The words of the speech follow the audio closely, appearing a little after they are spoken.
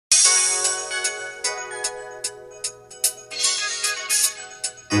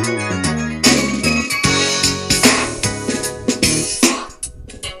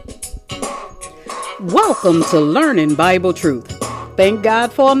Welcome to Learning Bible Truth. Thank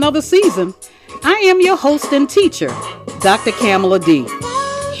God for another season. I am your host and teacher, Dr. Kamala D.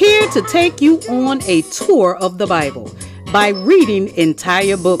 Here to take you on a tour of the Bible by reading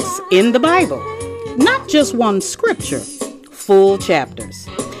entire books in the Bible. Not just one scripture, full chapters.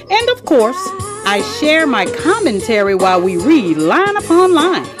 And of course, I share my commentary while we read line upon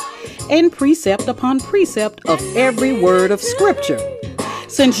line and precept upon precept of every word of scripture.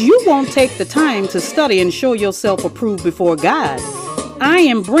 Since you won't take the time to study and show yourself approved before God, I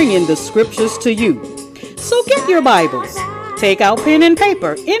am bringing the scriptures to you. So get your Bibles, take out pen and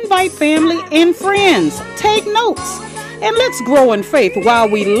paper, invite family and friends, take notes, and let's grow in faith while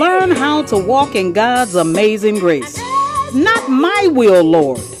we learn how to walk in God's amazing grace. Not my will,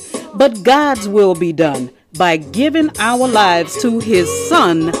 Lord, but God's will be done by giving our lives to His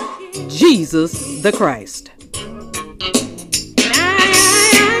Son, Jesus the Christ.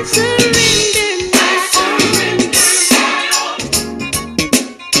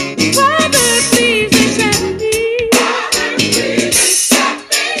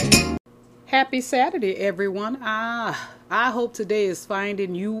 Happy Saturday, everyone. I hope today is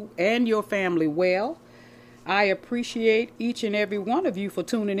finding you and your family well. I appreciate each and every one of you for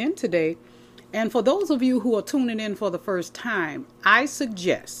tuning in today. And for those of you who are tuning in for the first time, I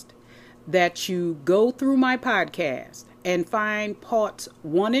suggest that you go through my podcast and find parts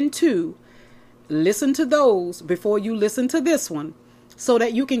 1 and 2. Listen to those before you listen to this one so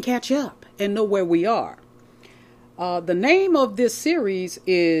that you can catch up and know where we are. The name of this series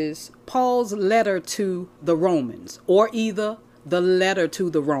is Paul's letter to the Romans, or either the letter to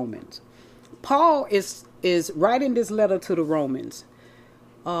the Romans. Paul is writing this letter to the Romans,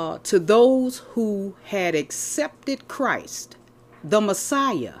 to those who had accepted Christ, the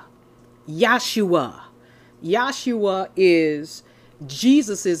Messiah, Yahshua. Yahshua is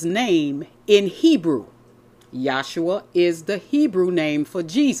Jesus's name in Hebrew. Yahshua is the Hebrew name for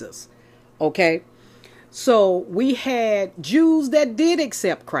Jesus. Okay? So we had Jews that did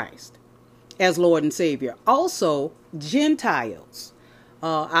accept Christ as Lord and Savior. Also, Gentiles.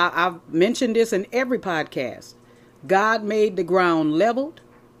 I've mentioned this in every podcast. God made the ground leveled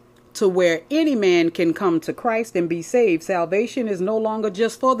to where any man can come to Christ and be saved. Salvation is no longer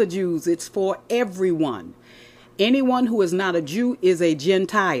just for the Jews. It's for everyone. Anyone who is not a Jew is a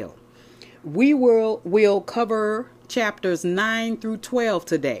Gentile. We will cover chapters 9 through 12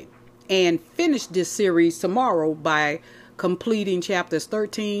 today and finish this series tomorrow by completing chapters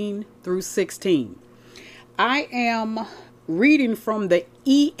 13 through 16. I am reading from the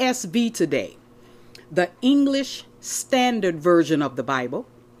ESV today, the English Standard Version of the Bible.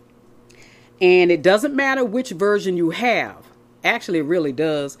 And it doesn't matter which version you have. Actually, it really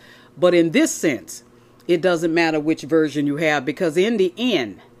does. But in this sense, it doesn't matter which version you have, because in the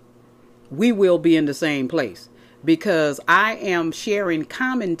end, we will be in the same place, because I am sharing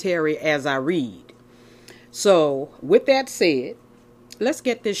commentary as I read. So with that said, let's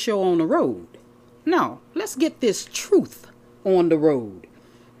get this show on the road. No, let's get this truth on the road.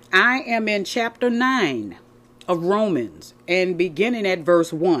 I am in chapter 9 of Romans and beginning at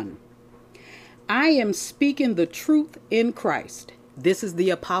verse 1. I am speaking the truth in Christ. This is the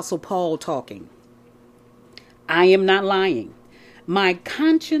Apostle Paul talking. I am not lying. My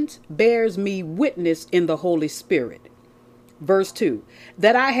conscience bears me witness in the Holy Spirit. Verse 2,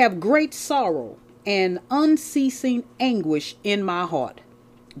 that I have great sorrow and unceasing anguish in my heart.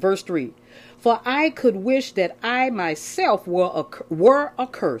 Verse 3, for I could wish that I myself were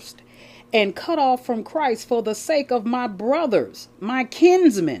accursed and cut off from Christ for the sake of my brothers, my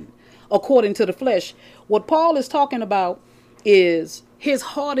kinsmen, according to the flesh. What Paul is talking about is his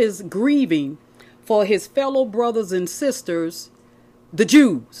heart is grieving for his fellow brothers and sisters, the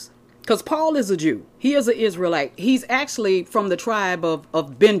Jews, because Paul is a Jew. He is an Israelite. He's actually from the tribe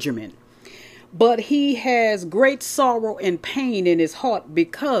of Benjamin. But he has great sorrow and pain in his heart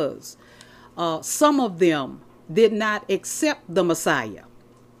because some of them did not accept the Messiah.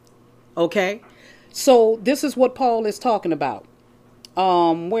 Okay? So this is what Paul is talking about.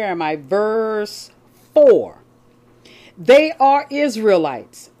 Where am I? Verse 4. They are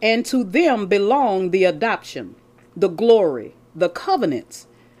Israelites, and to them belong the adoption, the glory, the covenants,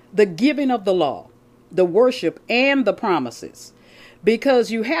 the giving of the law, the worship, and the promises.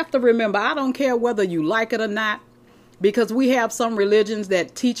 Because you have to remember, I don't care whether you like it or not, because we have some religions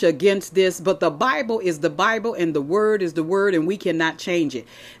that teach against this, but the Bible is the Bible and the word is the word, and we cannot change it.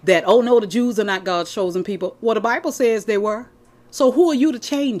 That, oh no, the Jews are not God's chosen people. Well, the Bible says they were. So who are you to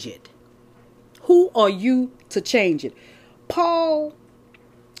change it? Who are you to change it? Paul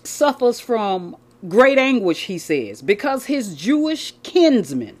suffers from great anguish, he says, because his Jewish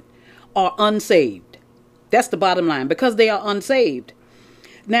kinsmen are unsaved. That's the bottom line, because they are unsaved.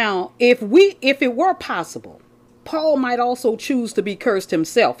 Now, if it were possible, Paul might also choose to be cursed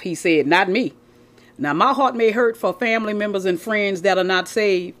himself, he said, not me. Now, my heart may hurt for family members and friends that are not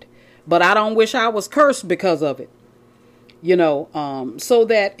saved, but I don't wish I was cursed because of it. So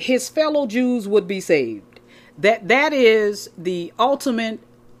that his fellow Jews would be saved. That is the ultimate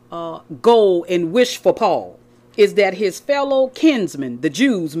goal and wish for Paul, is that his fellow kinsmen, the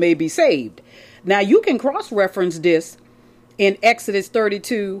Jews, may be saved. Now, you can cross-reference this in Exodus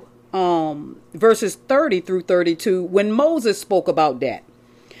 32, verses 30 through 32, when Moses spoke about that.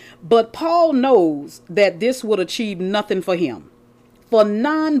 But Paul knows that this would achieve nothing for him. For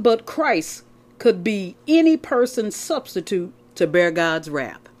none but Christ could be any person's substitute to bear God's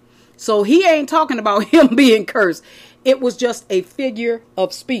wrath. So he ain't talking about him being cursed. It was just a figure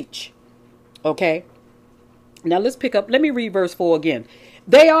of speech. Okay. Now let's pick up. Let me read verse 4 again.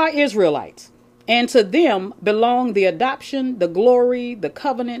 They are Israelites, and to them belong the adoption, the glory, the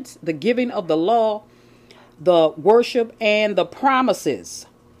covenants, the giving of the law, the worship, and the promises.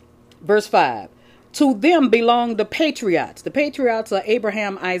 Verse 5. To them belong the patriots. The patriots are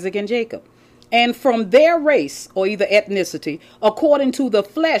Abraham, Isaac, and Jacob. And from their race, or either ethnicity, according to the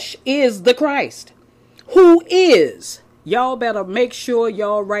flesh, is the Christ, who is, y'all better make sure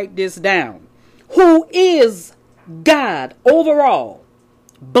y'all write this down, who is God overall,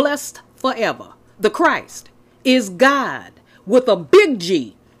 blessed forever. The Christ is God with a big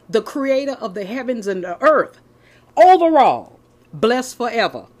G, the creator of the heavens and the earth, overall, blessed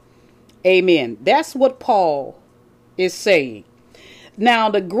forever. Amen. That's what Paul is saying. Now,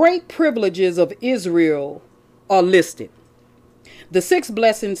 the great privileges of Israel are listed. The 6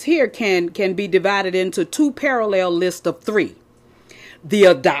 blessings here can be divided into 2 parallel lists of 3. The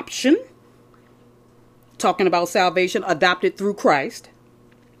adoption, talking about salvation, adopted through Christ.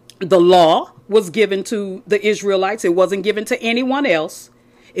 The law was given to the Israelites. It wasn't given to anyone else.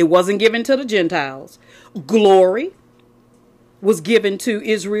 It wasn't given to the Gentiles. Glory was given to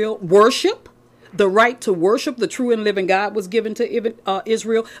Israel. Worship, the right to worship the true and living God, was given to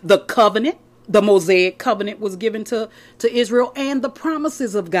Israel. The covenant, the Mosaic covenant, was given to Israel. And the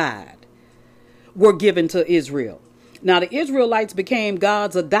promises of God were given to Israel. Now, the Israelites became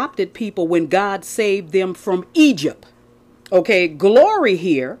God's adopted people when God saved them from Egypt. Okay, glory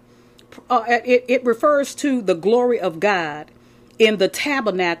here, it refers to the glory of God in the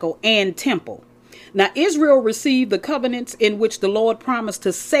tabernacle and temple. Now, Israel received the covenants in which the Lord promised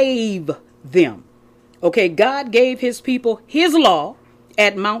to save them. Okay, God gave his people his law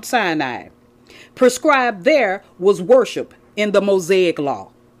at Mount Sinai. Prescribed there was worship in the Mosaic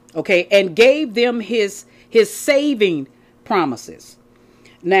law. Okay, and gave them his saving promises.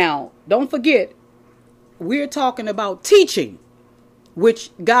 Now, don't forget, we're talking about teaching, which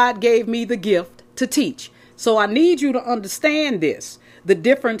God gave me the gift to teach. So I need you to understand this, the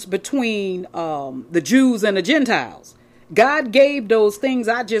difference between the Jews and the Gentiles. God gave those things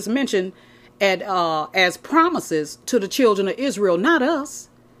I just mentioned as promises to the children of Israel, not us,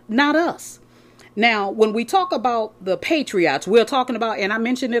 not us. Now, when we talk about the patriots, we're talking about, and I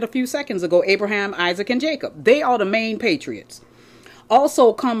mentioned it a few seconds ago, Abraham, Isaac, and Jacob. They are the main patriots.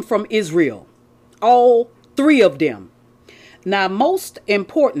 Also come from Israel, all 3 of them. Now, most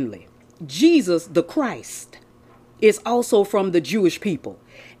importantly, Jesus, the Christ, is also from the Jewish people.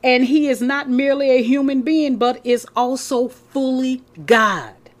 And he is not merely a human being, but is also fully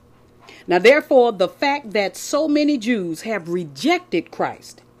God. Now, therefore, the fact that so many Jews have rejected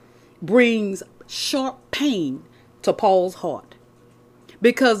Christ brings sharp pain to Paul's heart.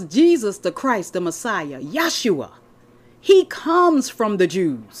 Because Jesus, the Christ, the Messiah, Yeshua, he comes from the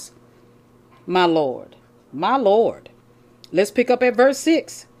Jews. My Lord, my Lord. Let's pick up at verse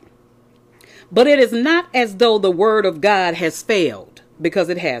 6. But it is not as though the word of God has failed, because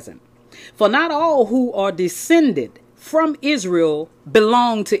it hasn't. For not all who are descended from Israel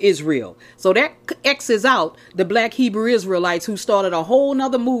belong to Israel. So that X's out the black Hebrew Israelites who started a whole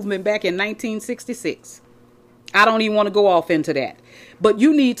nother movement back in 1966. I don't even want to go off into that. But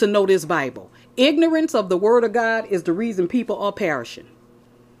you need to know this Bible. Ignorance of the word of God is the reason people are perishing.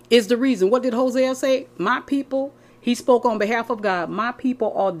 Is the reason. What did Hosea say? My people, he spoke on behalf of God. My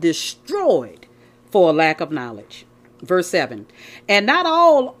people are destroyed for a lack of knowledge. Verse 7. And not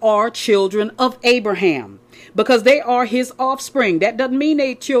all are children of Abraham, because they are his offspring. That doesn't mean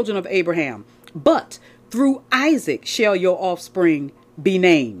they children of Abraham. But through Isaac shall your offspring be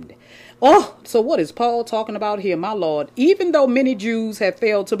named. Oh, so what is Paul talking about here, my Lord? Even though many Jews have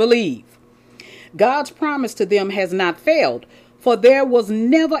failed to believe, God's promise to them has not failed. For there was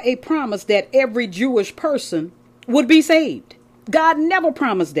never a promise that every Jewish person would be saved. God never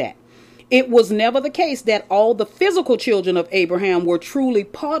promised that. It was never the case that all the physical children of Abraham were truly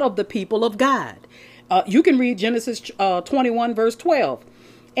part of the people of God. You can read Genesis 21 verse 12,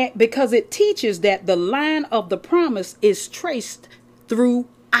 because it teaches that the line of the promise is traced through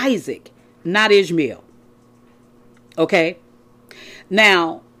Isaac, not Ishmael. Okay.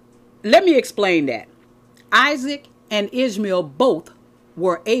 Now, let me explain that. Isaac and Ishmael both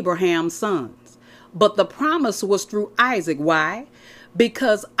were Abraham's sons, but the promise was through Isaac. Why?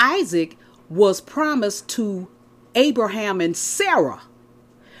 Because Isaac was promised to Abraham and Sarah,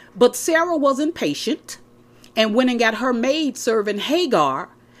 but Sarah was impatient and went and got her maid servant Hagar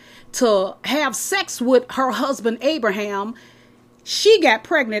to have sex with her husband Abraham. She got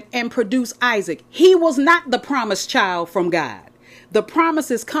pregnant and produced Isaac. He was not the promised child from God. The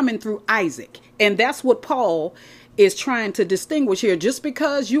promise is coming through Isaac. And that's what Paul is trying to distinguish here. Just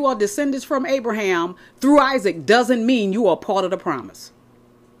because you are descendants from Abraham through Isaac doesn't mean you are part of the promise.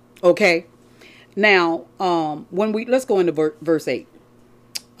 Okay. Now, let's go into verse 8.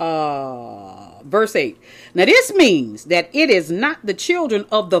 Verse 8. Now this means that it is not the children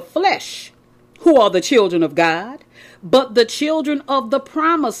of the flesh who are the children of God, but the children of the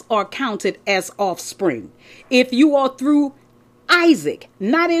promise are counted as offspring. If you are through Isaac,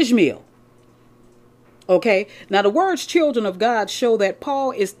 not Ishmael. Okay. Now the words children of God show that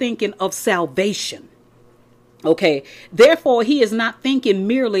Paul is thinking of salvation. Okay. Therefore, he is not thinking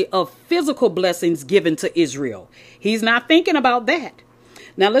merely of physical blessings given to Israel. He's not thinking about that.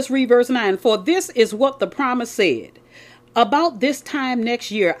 Now let's read verse 9. For this is what the promise said. About this time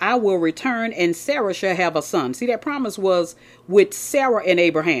next year, I will return and Sarah shall have a son. See, that promise was with Sarah and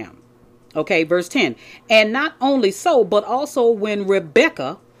Abraham. Okay, verse 10. And not only so, but also when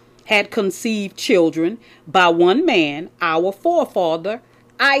Rebekah had conceived children by one man, our forefather,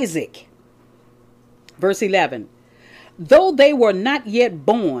 Isaac. Verse 11. Though they were not yet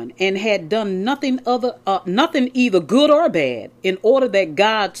born and had done nothing either good or bad, in order that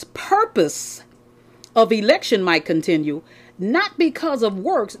God's purpose of election might continue, not because of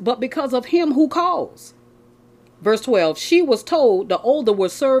works, but because of him who calls. Verse 12, she was told the older will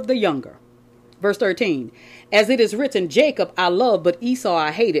serve the younger. Verse 13, as it is written, Jacob I love, but Esau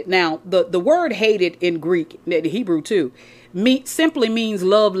I hated. Now, the word hated in Greek, in Hebrew too, simply means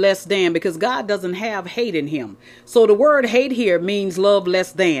love less than, because God doesn't have hate in him. So the word hate here means love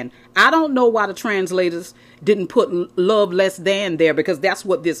less than. I don't know why the translators didn't put love less than there, because that's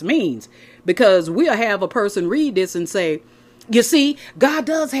what this means. Because we'll have a person read this and say, you see, God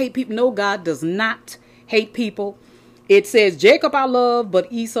does hate people. No, God does not hate people. It says, Jacob I love,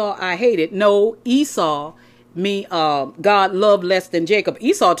 but Esau I hated. No, Esau, God loved less than Jacob.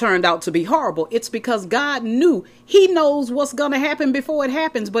 Esau turned out to be horrible. It's because God knew. He knows what's going to happen before it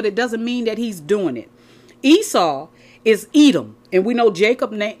happens, but it doesn't mean that he's doing it. Esau is Edom. And we know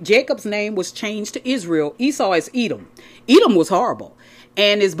Jacob's name was changed to Israel. Esau is Edom. Edom was horrible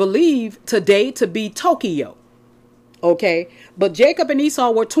and is believed today to be Tokyo. Okay. But Jacob and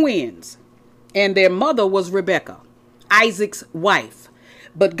Esau were twins, and their mother was Rebekah, Isaac's wife.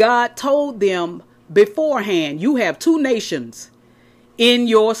 But God told them beforehand, you have two nations in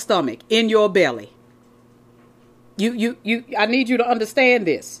your stomach, in your belly. I need you to understand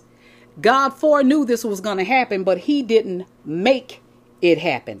this. God foreknew this was going to happen, but he didn't make it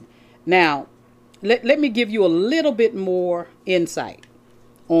happen. Now, let me give you a little bit more insight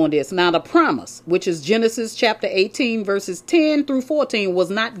on this. Now, the promise, which is Genesis chapter 18, verses 10 through 14, was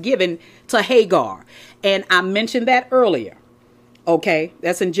not given to Hagar. And I mentioned that earlier. Okay,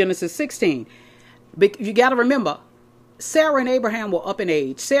 that's in Genesis 16. But you got to remember, Sarah and Abraham were up in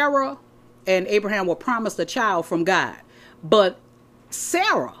age. Sarah and Abraham were promised a child from God. But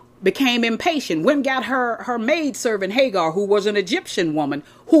Sarah became impatient, went and got her maidservant Hagar, who was an Egyptian woman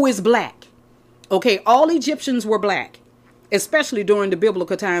who is black. Okay, all Egyptians were black, especially during the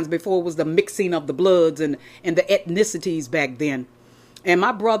biblical times before it was the mixing of the bloods and the ethnicities back then. And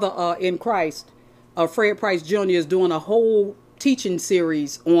my brother in Christ, Fred Price Jr., is doing a whole teaching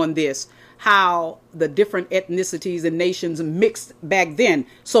series on this, how the different ethnicities and nations mixed back then.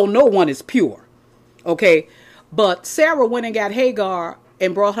 So no one is pure. Okay, but Sarah went and got Hagar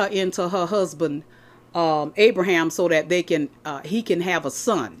and brought her into her husband Abraham, so that he can have a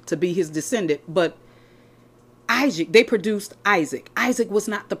son to be his descendant. But they produced Isaac. Isaac was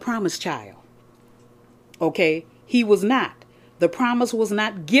not the promised child. Okay, he was not. The promise was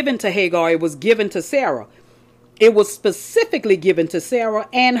not given to Hagar. It was given to Sarah. It was specifically given to Sarah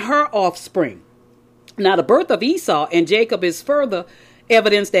and her offspring. Now, the birth of Esau and Jacob is further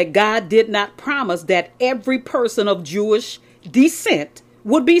evidence that God did not promise that every person of Jewish descent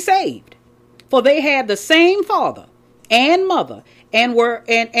would be saved. For they had the same father and mother and were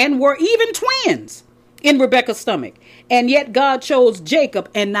even twins in Rebekah's stomach. And yet God chose Jacob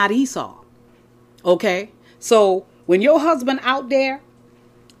and not Esau. Okay? So when your husband out there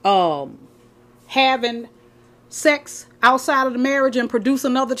having sex outside of the marriage and produce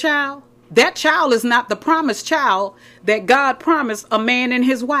another child, that child is not the promised child that God promised a man and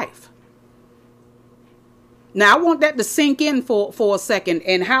his wife. Now, I want that to sink in for a second,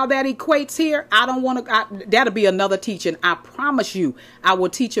 and how that equates here, I don't want to, that'll be another teaching. I promise you, I will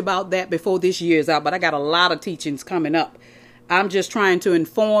teach about that before this year's out, but I got a lot of teachings coming up. I'm just trying to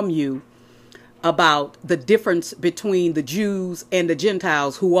inform you about the difference between the Jews and the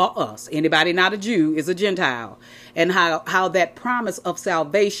Gentiles, who are us. Anybody not a Jew is a Gentile, and how that promise of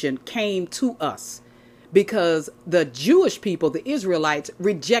salvation came to us because the Jewish people, the Israelites,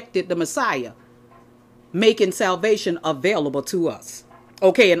 rejected the Messiah, making salvation available to us.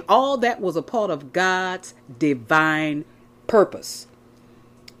 Okay, and all that was a part of God's divine purpose.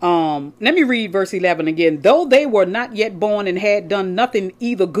 Let me read verse 11 again. Though they were not yet born and had done nothing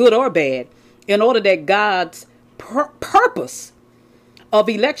either good or bad, in order that God's purpose of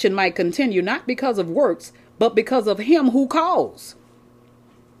election might continue, not because of works, but because of him who calls.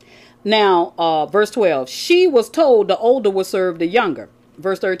 Now, verse 12, she was told the older will serve the younger.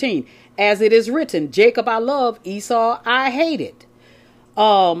 Verse 13, as it is written, Jacob I love, Esau I hated.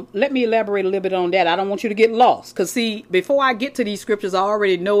 Let me elaborate a little bit on that. I don't want you to get lost. Because see, before I get to these scriptures, I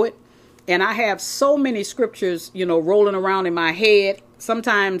already know it. And I have so many scriptures, rolling around in my head.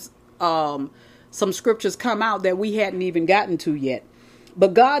 Sometimes some scriptures come out that we hadn't even gotten to yet.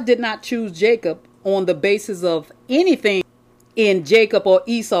 But God did not choose Jacob on the basis of anything in Jacob or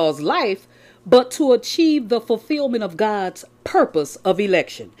Esau's life, but to achieve the fulfillment of God's purpose of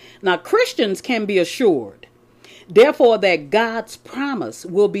election. Now, Christians can be assured, therefore, that God's promise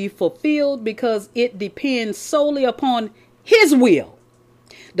will be fulfilled because it depends solely upon his will.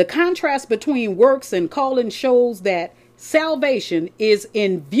 The contrast between works and calling shows that salvation is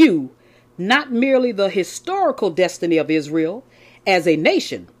in view, not merely the historical destiny of Israel as a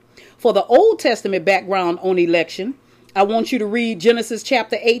nation. For the Old Testament background on election, I want you to read Genesis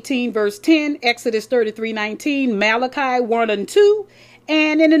chapter 18, verse 10, Exodus 33:19, Malachi 1 and 2,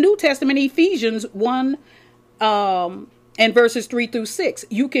 and in the New Testament, Ephesians 1 and verses 3 through 6.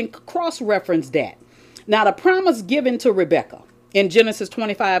 You can cross-reference that. Now, the promise given to Rebekah in Genesis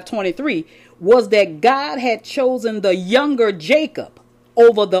 25:23 was that God had chosen the younger Jacob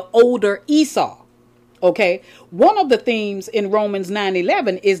over the older Esau. Okay, one of the themes in Romans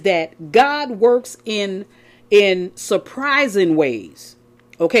 9:11 is that God works in surprising ways.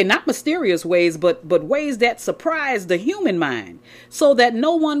 Okay, not mysterious ways, but ways that surprise the human mind, so that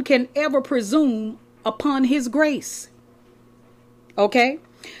no one can ever presume upon his grace. Okay,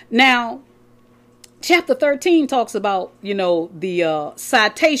 now chapter 13 talks about, the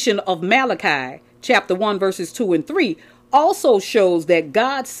citation of Malachi chapter 1 verses 2 and 3 also shows that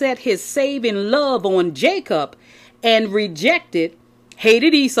God set his saving love on Jacob and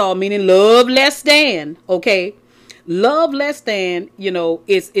hated Esau, meaning love less than. Okay, love less than,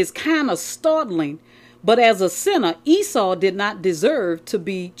 is kind of startling. But as a sinner, Esau did not deserve to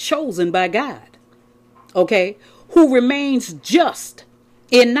be chosen by God. Okay, who remains just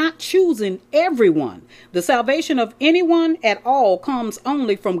in not choosing everyone. The salvation of anyone at all comes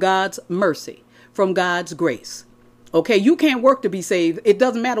only from God's mercy, from God's grace. Okay, you can't work to be saved. It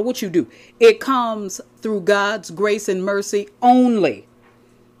doesn't matter what you do. It comes through God's grace and mercy only.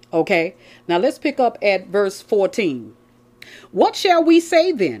 Okay, now let's pick up at verse 14. What shall we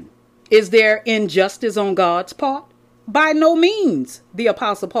say then? Is there injustice on God's part? By no means, the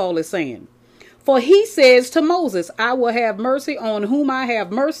Apostle Paul is saying. For he says to Moses, I will have mercy on whom I have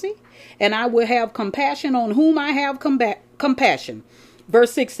mercy, and I will have compassion on whom I have compassion.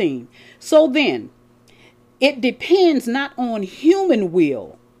 Verse 16. So then, it depends not on human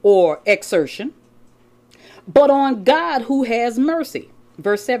will or exertion, but on God who has mercy.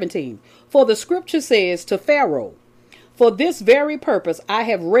 Verse 17, for the scripture says to Pharaoh, for this very purpose I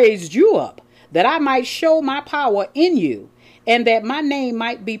have raised you up, that I might show my power in you, and that my name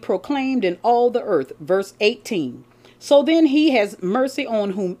might be proclaimed in all the earth. Verse 18, so then he has mercy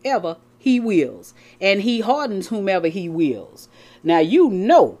on whomever he wills, and he hardens whomever he wills. Now,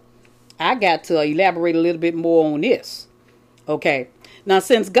 I got to elaborate a little bit more on this. Okay, now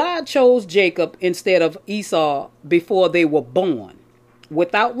since God chose Jacob instead of Esau before they were born,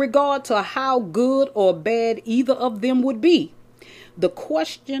 without regard to how good or bad either of them would be, the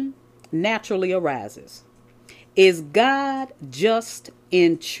question naturally arises. Is God just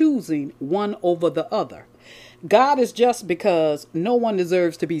in choosing one over the other? God is just because no one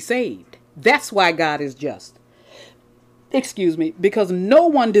deserves to be saved. That's why God is just. Excuse me, because no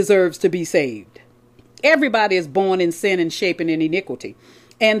one deserves to be saved. Everybody is born in sin and shapen in iniquity.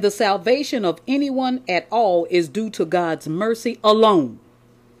 And the salvation of anyone at all is due to God's mercy alone,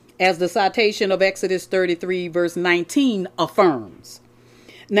 as the citation of Exodus 33 verse 19 affirms.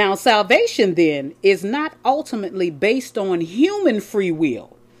 Now, salvation then is not ultimately based on human free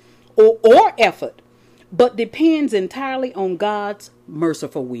will or effort, but depends entirely on God's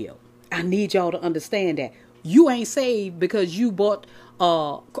merciful will. I need y'all to understand that. You ain't saved because you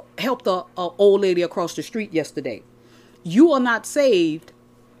helped a old lady across the street yesterday. You are not saved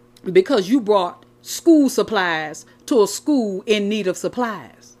because you brought school supplies to a school in need of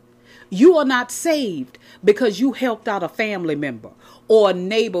supplies. You are not saved because you helped out a family member or a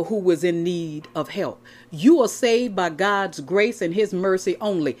neighbor who was in need of help. You are saved by God's grace and his mercy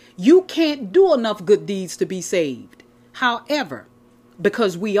only. You can't do enough good deeds to be saved. However,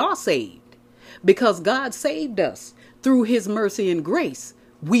 because we are saved, because God saved us through his mercy and grace,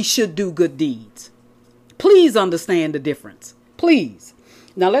 we should do good deeds. Please understand the difference. Please.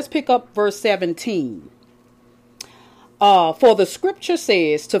 Now let's pick up verse 17. For the scripture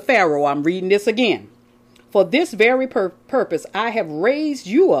says to Pharaoh, I'm reading this again. For this very purpose I have raised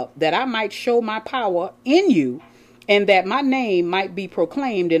you up, that I might show my power in you, and that my name might be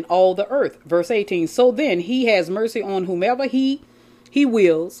proclaimed in all the earth. Verse 18. So then he has mercy on whomever he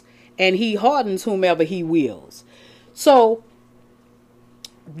wills, and he hardens whomever he wills. So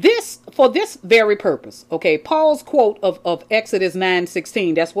for this very purpose, okay, Paul's quote of Exodus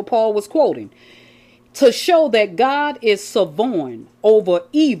 9:16, that's what Paul was quoting, to show that God is sovereign over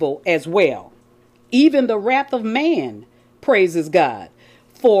evil as well. Even the wrath of man praises God.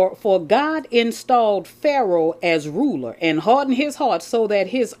 For God installed Pharaoh as ruler and hardened his heart so that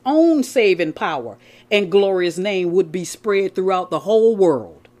his own saving power and glorious name would be spread throughout the whole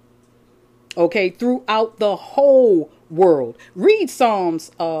world. Okay, throughout the whole world. Read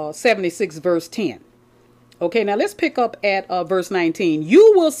Psalms 76 verse 10. Okay, now let's pick up at verse 19.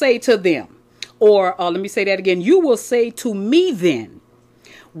 You will say to them, or let me say that again. You will say to me then,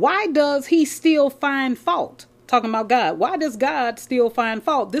 why does he still find fault? Talking about God. Why does God still find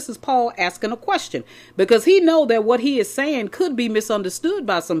fault? This is Paul asking a question, because he know that what he is saying could be misunderstood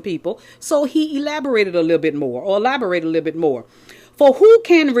by some people. So he elaborated a little bit more. For who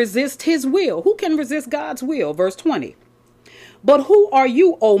can resist his will? Who can resist God's will? Verse 20. But who are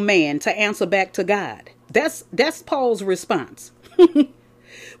you, O man, to answer back to God? That's Paul's response.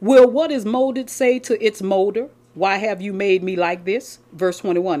 Will what is molded say to its molder, why have you made me like this? Verse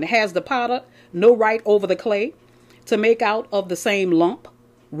 21. Has the potter no right over the clay to make out of the same lump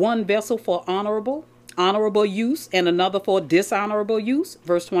one vessel for honorable use and another for dishonorable use?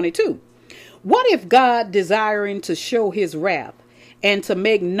 Verse 22. What if God, desiring to show his wrath and to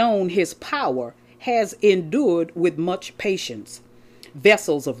make known his power, has endured with much patience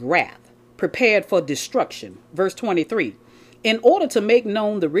vessels of wrath prepared for destruction? Verse 23. In order to make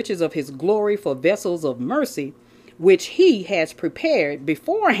known the riches of his glory for vessels of mercy, which he has prepared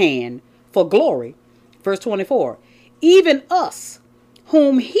beforehand for glory. Verse 24. Even us,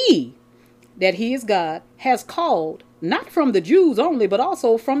 whom he, that he is God, has called, not from the Jews only, but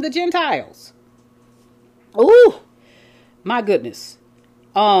also from the Gentiles. Oh, my goodness.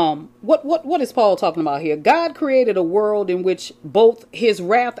 What is Paul talking about here? God created a world in which both his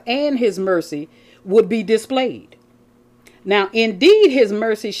wrath and his mercy would be displayed. Now, indeed, his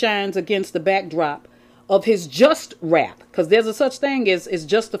mercy shines against the backdrop of his just wrath, because there's a such thing as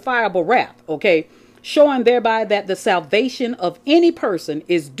justifiable wrath, okay? Showing thereby that the salvation of any person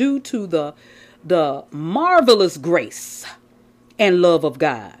is due to the marvelous grace and love of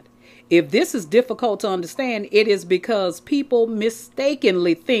God. If this is difficult to understand, it is because people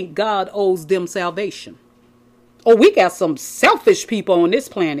mistakenly think God owes them salvation. Oh, we got some selfish people on this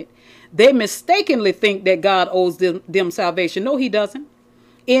planet. They mistakenly think that God owes them salvation. No, he doesn't.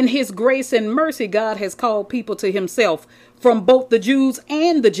 In his grace and mercy, God has called people to himself from both the Jews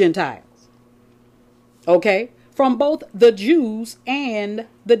and the Gentiles. Okay, from both the Jews and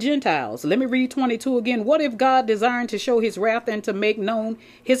the Gentiles. Let me read 22 again. What if God, desiring to show his wrath and to make known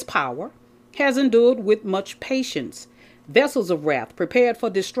his power, has endured with much patience vessels of wrath prepared for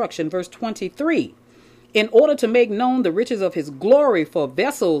destruction? Verse 23. In order to make known the riches of his glory for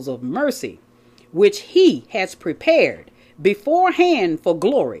vessels of mercy, which he has prepared beforehand for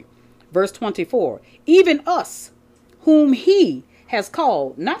glory. Verse 24. Even us, whom he has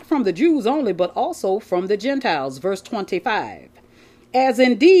called, not from the Jews only, but also from the Gentiles. Verse 25. As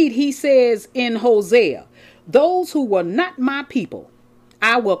indeed he says in Hosea, those who were not my people,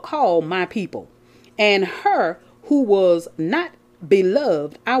 I will call my people, And her who was not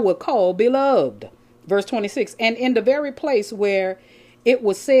beloved, I will call beloved. Verse 26. And in the very place where it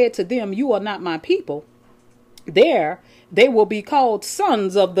was said to them, you are not my people, there they will be called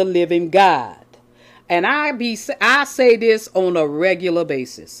sons of the living God. And I say this on a regular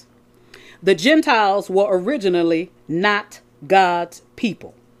basis. The Gentiles were originally not God's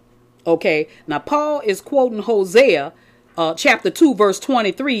people. Okay. Now Paul is quoting Hosea chapter 2 verse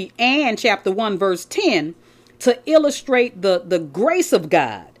 23 and chapter 1 verse 10 to illustrate the grace of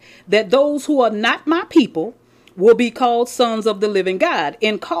God, that those who are not my people will be called sons of the living God.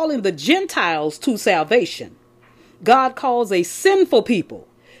 In calling the Gentiles to salvation, God calls a sinful people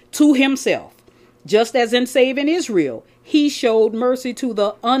to himself. Just as in saving Israel, he showed mercy to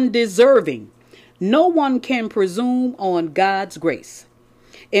the undeserving. No one can presume on God's grace.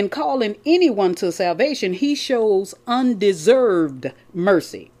 In calling anyone to salvation, he shows undeserved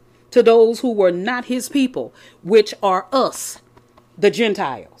mercy to those who were not his people, which are us, the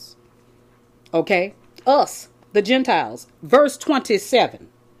Gentiles. Okay, us, the Gentiles. Verse 27.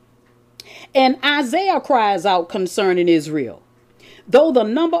 And Isaiah cries out concerning Israel. Though the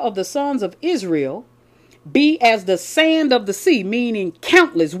number of the sons of Israel be as the sand of the sea, meaning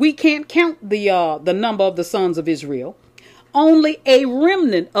countless. We can't count the number of the sons of Israel. Only a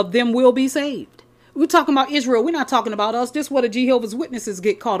remnant of them will be saved. We're talking about Israel. We're not talking about us. This is what the Jehovah's Witnesses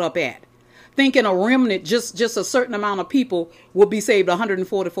get caught up at. Thinking a remnant, just a certain amount of people will be saved,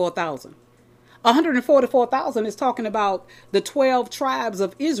 144,000. 144,000 is talking about the 12 tribes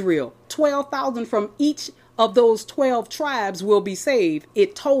of Israel. 12,000 from each of those 12 tribes will be saved.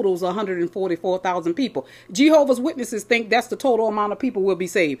 It totals 144,000 people. Jehovah's Witnesses think that's the total amount of people will be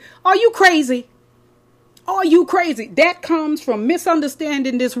saved. Are you crazy? Are you crazy? That comes from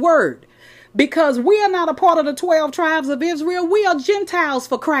misunderstanding this word. Because we are not a part of the 12 tribes of Israel. We are Gentiles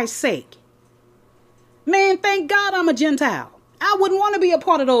for Christ's sake. Man, thank God I'm a Gentile. I wouldn't want to be a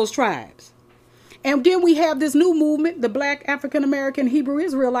part of those tribes. And then we have this new movement, the Black African American Hebrew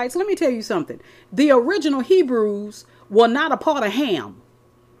Israelites. Let me tell you something. The original Hebrews were not a part of Ham.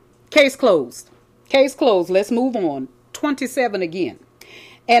 Case closed. Case closed. Let's move on. 27 again.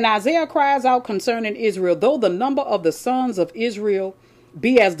 And Isaiah cries out concerning Israel, though the number of the sons of Israel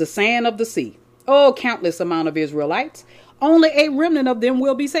be as the sand of the sea. Oh, countless amount of Israelites. Only a remnant of them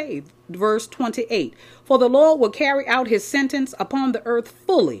will be saved. Verse 28. For the Lord will carry out his sentence upon the earth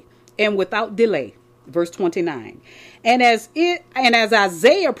fully and without delay. Verse 29. And as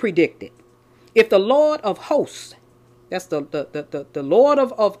Isaiah predicted, if the Lord of hosts, that's the Lord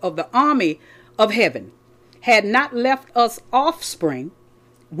of the army of heaven, had not left us offspring,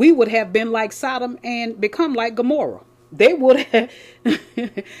 we would have been like Sodom and become like Gomorrah. They would have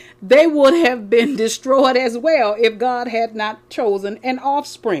been destroyed as well if God had not chosen an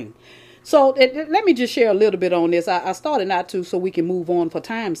offspring. So let me just share a little bit on this. I started not to so we can move on for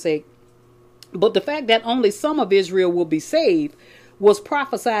time's sake. But the fact that only some of Israel will be saved was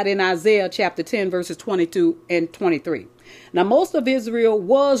prophesied in Isaiah chapter 10, verses 22 and 23. Now, most of Israel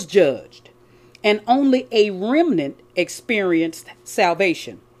was judged, and only a remnant experienced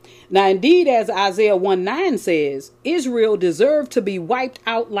salvation. Now, indeed, as Isaiah 1:9 says, Israel deserved to be wiped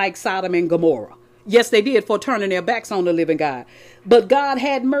out like Sodom and Gomorrah. Yes, they did, for turning their backs on the living God. But God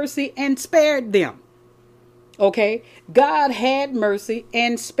had mercy and spared them. Okay? God had mercy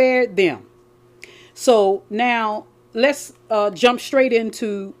and spared them. So now let's jump straight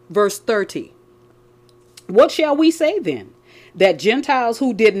into verse 30. What shall we say then? That Gentiles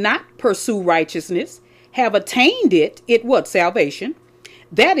who did not pursue righteousness have attained it what? Salvation.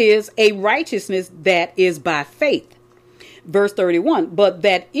 That is a righteousness that is by faith. Verse 31. But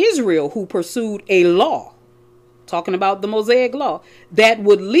that Israel who pursued a law, talking about the Mosaic law, that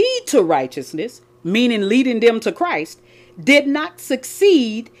would lead to righteousness, meaning leading them to Christ, did not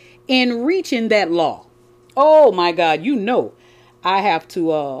succeed in reaching that law. Oh my God, I have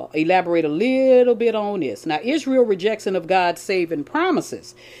to elaborate a little bit on this. Now, Israel's rejection of God's saving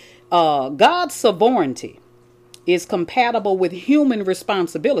promises. God's sovereignty is compatible with human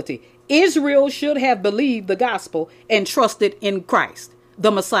responsibility. Israel should have believed the gospel and trusted in Christ,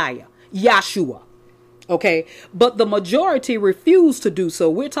 the Messiah, Yahshua. Okay, but the majority refused to do so.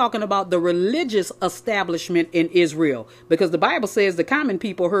 We're talking about the religious establishment in Israel, because the Bible says the common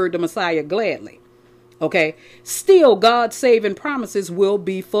people heard the Messiah gladly. Okay, still God's saving promises will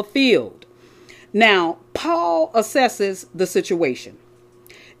be fulfilled. Now, Paul assesses the situation.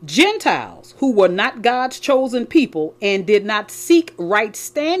 Gentiles who were not God's chosen people and did not seek right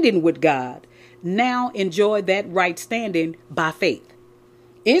standing with God now enjoy that right standing by faith.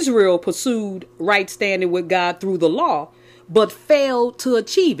 Israel pursued right standing with God through the law, but failed to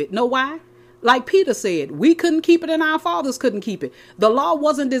achieve it. Know why? Like Peter said, we couldn't keep it and our fathers couldn't keep it. The law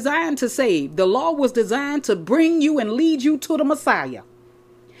wasn't designed to save. The law was designed to bring you and lead you to the Messiah.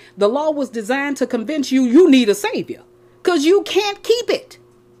 The law was designed to convince you you need a savior because you can't keep it.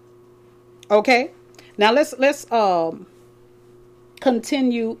 Okay. Now let's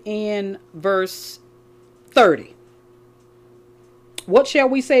continue in verse 30. What shall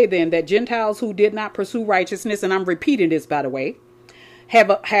we say then? That Gentiles who did not pursue righteousness, and I'm repeating this, by the way, have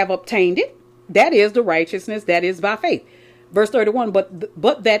obtained it. That is the righteousness that is by faith. Verse 31,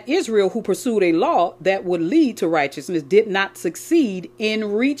 but that Israel who pursued a law that would lead to righteousness did not succeed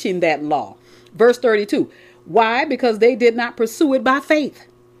in reaching that law. Verse 32, why? Because they did not pursue it by faith.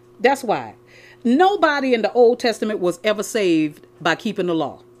 That's why. Nobody in the Old Testament was ever saved by keeping the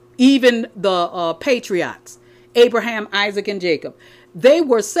law. Even the patriots, Abraham, Isaac, and Jacob. They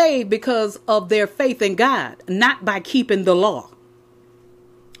were saved because of their faith in God, not by keeping the law.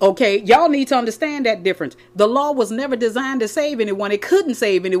 Okay, y'all need to understand that difference. The law was never designed to save anyone. It couldn't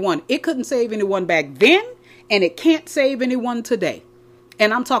save anyone. It couldn't save anyone back then, and it can't save anyone today.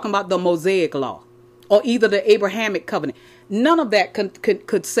 And I'm talking about the Mosaic law or either the Abrahamic covenant. None of that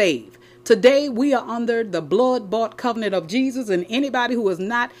could save. Today, we are under the blood-bought covenant of Jesus, and anybody who has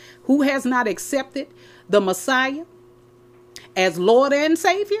not accepted the Messiah as Lord and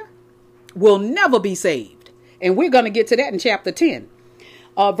Savior will never be saved. And we're going to get to that in chapter 10.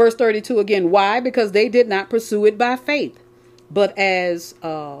 Verse 32 again. Why? Because they did not pursue it by faith, but as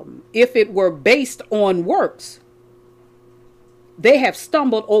if it were based on works. They have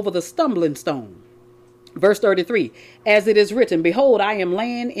stumbled over the stumbling stone. Verse 33, as it is written, behold, I am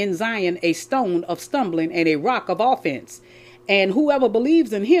laying in Zion a stone of stumbling and a rock of offense. And whoever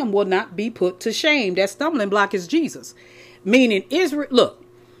believes in him will not be put to shame. That stumbling block is Jesus. Meaning Israel, look,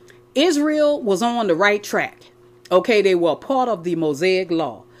 Israel was on the right track. Okay, they were part of the Mosaic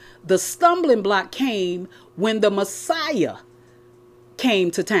law. The stumbling block came when the Messiah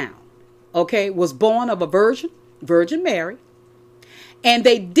came to town. Okay, was born of a Virgin Mary. And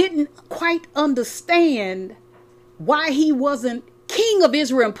they didn't quite understand why he wasn't king of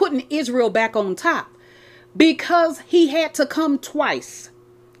Israel and putting Israel back on top. Because he had to come twice.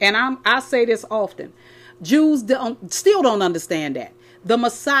 And I say this often. Jews still don't understand that. The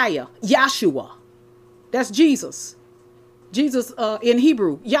Messiah, Yahshua, that's Jesus. Jesus in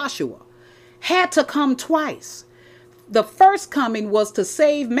Hebrew, Yahshua, had to come twice. The first coming was to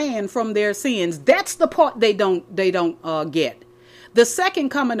save man from their sins. That's the part they don't get. The second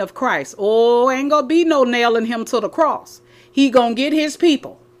coming of Christ, ain't gonna be no nailing him to the cross. He gonna get his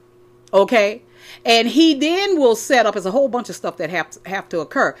people. Okay? And he then will set up, as a whole bunch of stuff that have to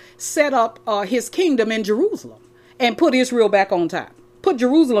occur, set up his kingdom in Jerusalem and put Israel back on top. Put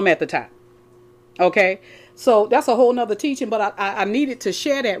Jerusalem at the top. Okay? So that's a whole nother teaching, but I needed to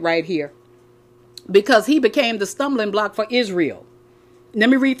share that right here because he became the stumbling block for Israel. Let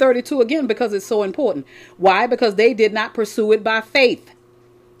me read 32 again because it's so important. Why? Because they did not pursue it by faith.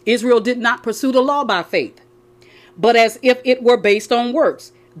 Israel did not pursue the law by faith, but as if it were based on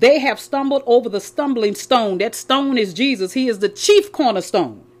works. They have stumbled over the stumbling stone. That stone is Jesus. He is the chief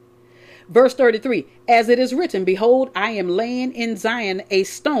cornerstone. Verse 33, as it is written, behold, I am laying in Zion a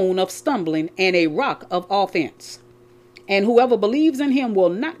stone of stumbling and a rock of offense. And whoever believes in him will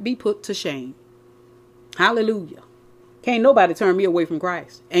not be put to shame. Hallelujah. Can't nobody turn me away from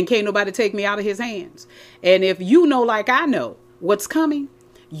Christ. And can't nobody take me out of his hands. And if you know, like I know, what's coming,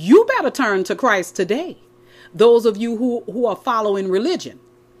 you better turn to Christ today. Those of you who are following religion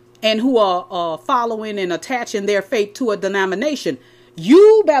and who are following and attaching their faith to a denomination,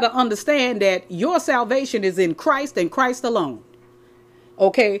 you better understand that your salvation is in Christ and Christ alone.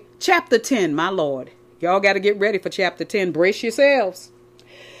 Okay, chapter 10, my Lord. Y'all got to get ready for chapter 10. Brace yourselves.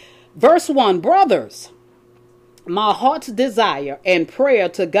 Verse 1, brothers, my heart's desire and prayer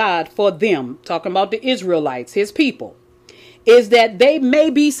to God for them, talking about the Israelites, his people, is that they may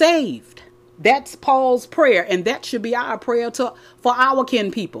be saved. That's Paul's prayer, and that should be our prayer for our kin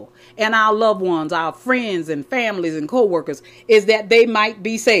people and our loved ones, our friends and families and co-workers, is that they might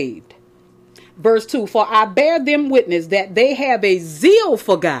be saved. Verse 2, for I bear them witness that they have a zeal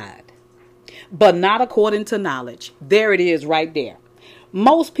for God, but not according to knowledge. There it is right there.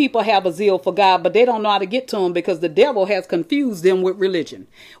 Most people have a zeal for God, but they don't know how to get to him because the devil has confused them with religion.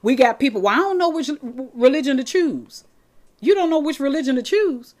 We got people, well, I don't know which religion to choose. You don't know which religion to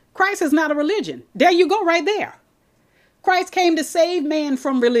choose. Christ is not a religion. There you go right there. Christ came to save man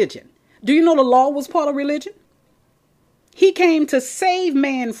from religion. Do you know the law was part of religion? He came to save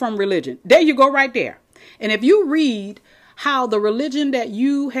man from religion. There you go right there. And if you read how the religion that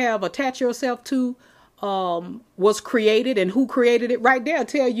you have attached yourself to was created and who created it, right there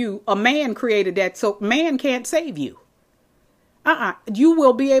tell you a man created that. So man can't save you. You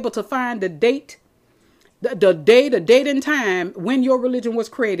will be able to find the date, the date and time when your religion was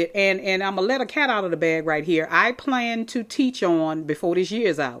created. And I'm going to let a cat out of the bag right here. I plan to teach on, before this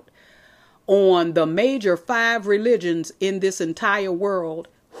year's out, on the major 5 religions in this entire world,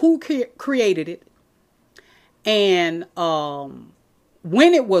 who created it, and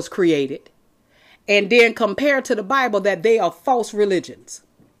when it was created, and then compare to the Bible that they are false religions.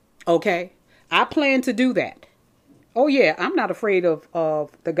 Okay? I plan to do that. Oh yeah, I'm not afraid of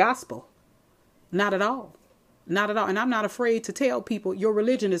the gospel. Not at all. Not at all. And I'm not afraid to tell people your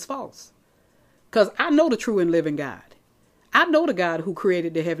religion is false. Because I know the true and living God. I know the God who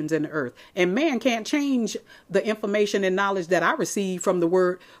created the heavens and the earth. And man can't change the information and knowledge that I receive from the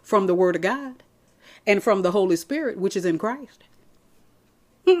word of God and from the Holy Spirit, which is in Christ.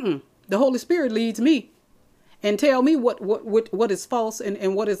 The Holy Spirit leads me and tell me what is false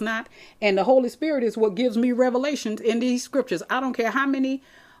and what is not. And the Holy Spirit is what gives me revelations in these scriptures. I don't care how many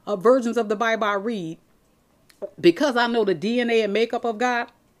versions of the Bible I read, because I know the DNA and makeup of God,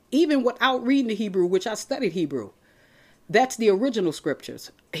 even without reading the Hebrew, which I studied Hebrew. That's the original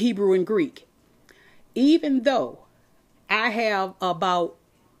scriptures, Hebrew and Greek. Even though I have about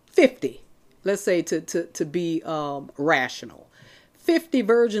 50, let's say to be rational, 50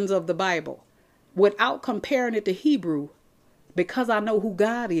 versions of the Bible, without comparing it to Hebrew, because I know who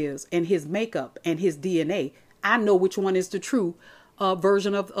God is and his makeup and his DNA, I know which one is the true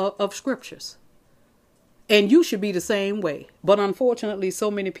version of scriptures. And you should be the same way. But unfortunately,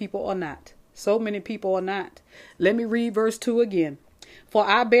 so many people are not. So many people are not. Let me read verse 2 again. For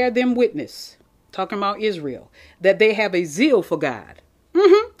I bear them witness, talking about Israel, that they have a zeal for God,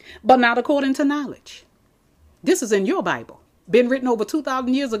 but not according to knowledge. This is in your Bible. Been written over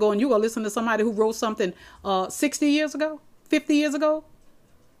 2,000 years ago, and you're going to listen to somebody who wrote something 60 years ago, 50 years ago,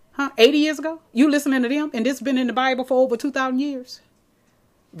 80 years ago. You listening to them, and this has been in the Bible for over 2,000 years.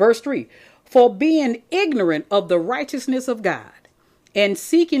 Verse 3, for being ignorant of the righteousness of God and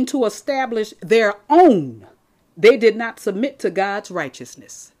seeking to establish their own, they did not submit to God's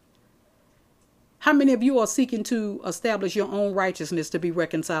righteousness. How many of you are seeking to establish your own righteousness to be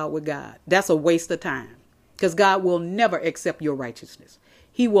reconciled with God? That's a waste of time, because God will never accept your righteousness.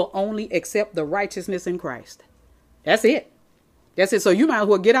 He will only accept the righteousness in Christ. That's it. That's it. So you might as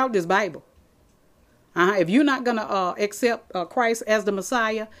well get out this Bible. If you're not going to accept Christ as the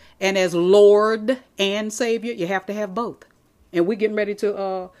Messiah and as Lord and Savior, you have to have both. And we're getting ready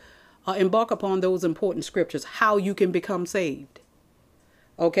to embark upon those important scriptures, how you can become saved.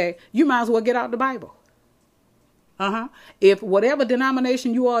 Okay, you might as well get out the Bible. If whatever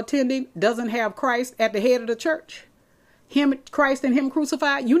denomination you are attending doesn't have Christ at the head of the church, Christ and him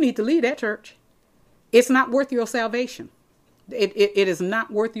crucified, you need to leave that church. It's not worth your salvation. It is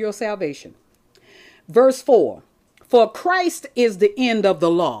not worth your salvation. Verse 4, for Christ is the end of the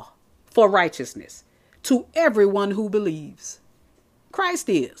law for righteousness to everyone who believes. Christ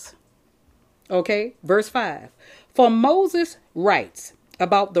is. Okay, verse 5, for Moses writes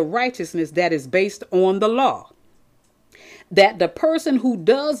about the righteousness that is based on the law, that the person who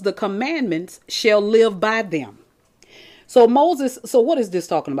does the commandments shall live by them. So what is this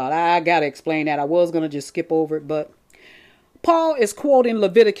talking about? I got to explain that. I was going to just skip over it, but Paul is quoting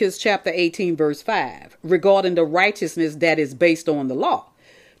Leviticus chapter 18, verse 5, regarding the righteousness that is based on the law,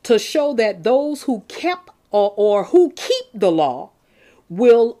 to show that those who kept or who keep the law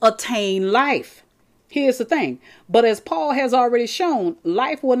will attain life. Here's the thing. But as Paul has already shown,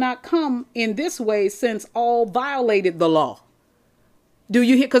 life will not come in this way, since all violated the law. Do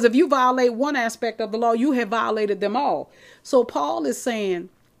you hear? Because if you violate one aspect of the law, you have violated them all. So Paul is saying,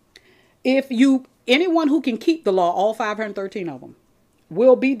 anyone who can keep the law, all 513 of them,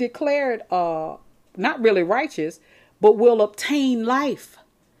 will be declared not really righteous, but will obtain life.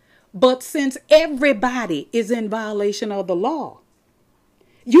 But since everybody is in violation of the law,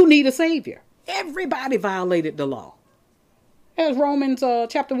 you need a savior. Everybody violated the law. As Romans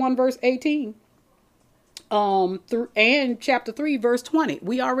chapter 1, verse 18 and chapter 3, verse 20.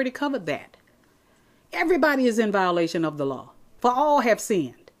 We already covered that. Everybody is in violation of the law. For all have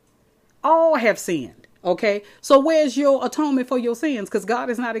sinned. All have sinned. Okay. So where's your atonement for your sins? Because God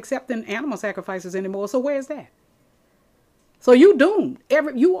is not accepting animal sacrifices anymore. So where's that? So you doomed.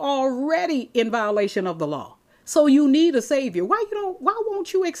 You already in violation of the law. So you need a savior. Why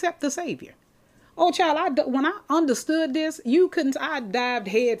won't you accept the savior? Oh, child, when I understood this, I dived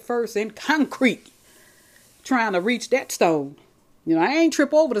head first in concrete trying to reach that stone. I ain't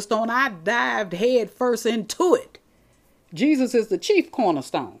trip over the stone. I dived head first into it. Jesus is the chief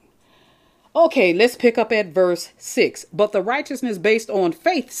cornerstone. Okay, let's pick up at verse 6. But the righteousness based on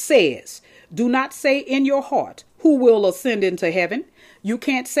faith says, do not say in your heart, who will ascend into heaven? You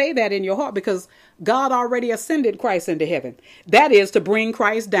can't say that in your heart because God already ascended Christ into heaven. That is to bring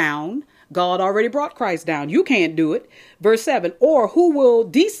Christ down. God already brought Christ down. You can't do it. Verse 7, or who will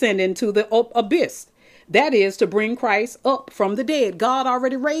descend into the abyss? That is to bring Christ up from the dead. God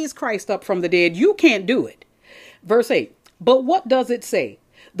already raised Christ up from the dead. You can't do it. Verse 8, but what does it say?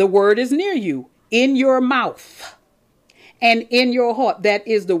 The word is near you, in your mouth and in your heart. That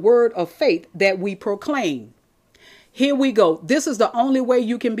is the word of faith that we proclaim. Here we go. This is the only way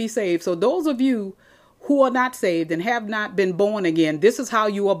you can be saved. So those of you who are not saved and have not been born again, this is how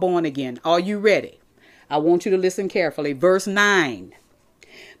you are born again. Are you ready? I want you to listen carefully. Verse 9.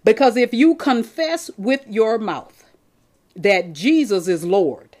 Because if you confess with your mouth that Jesus is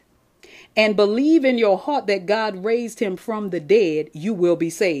Lord and believe in your heart that God raised him from the dead, you will be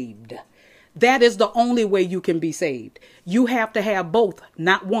saved. That is the only way you can be saved. You have to have both,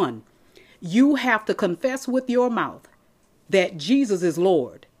 not one. You have to confess with your mouth that Jesus is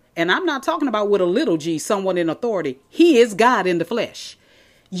Lord. And I'm not talking about with a little g, someone in authority. He is God in the flesh.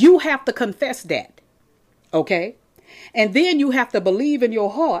 You have to confess that. Okay? And then you have to believe in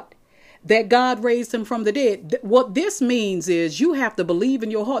your heart that God raised him from the dead. What this means is you have to believe in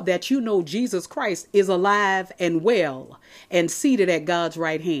your heart that you know Jesus Christ is alive and well and seated at God's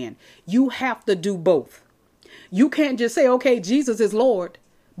right hand. You have to do both. You can't just say, okay, Jesus is Lord,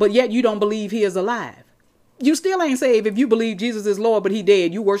 but yet you don't believe he is alive. You still ain't saved if you believe Jesus is Lord, but he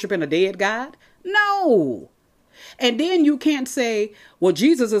dead. You worshiping a dead God? No. And then you can't say, well,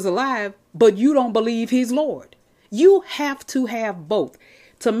 Jesus is alive, but you don't believe he's Lord. You have to have both.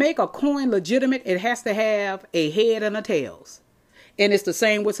 To make a coin legitimate, it has to have a head and a tails. And it's the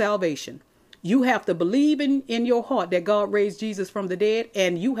same with salvation. You have to believe in your heart that God raised Jesus from the dead,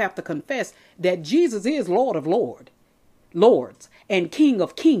 and you have to confess that Jesus is Lord of Lords and King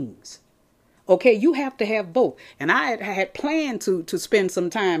of Kings. Okay, you have to have both. And I had planned to spend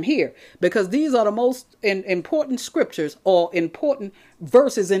some time here because these are the most important scriptures or important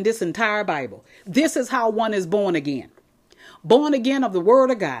verses in this entire Bible. This is how one is born again. Born again of the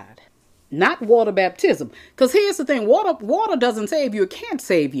word of God, not water baptism. Because here's the thing, water doesn't save you. It can't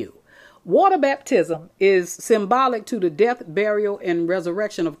save you. Water baptism is symbolic to the death, burial, and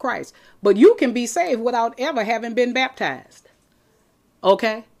resurrection of Christ. But you can be saved without ever having been baptized.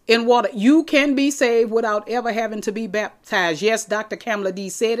 Okay? In water, you can be saved without ever having to be baptized. Yes, Dr. Kamala D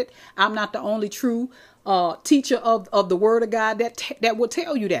said it. I'm not the only true teacher of the word of God that will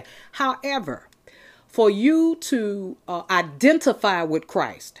tell you that. However, for you to identify with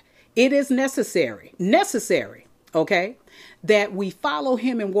Christ, it is necessary, okay, that we follow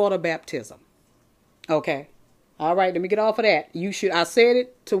him in water baptism. Okay. All right, let me get off of that. I said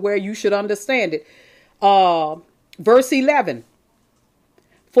it to where you should understand it. Verse 11.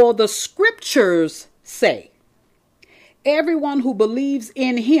 For the scriptures say, everyone who believes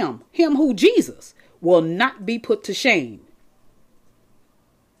in him who Jesus, will not be put to shame.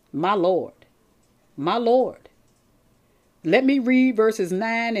 My Lord. My Lord. Let me read verses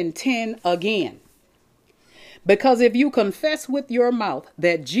 9 and 10 again. Because if you confess with your mouth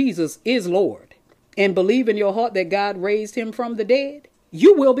that Jesus is Lord and believe in your heart that God raised him from the dead,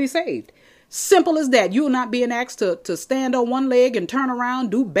 you will be saved. Simple as that. You're not being asked to stand on one leg and turn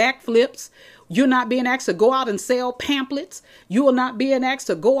around, do backflips. You're not being asked to go out and sell pamphlets. You are not being asked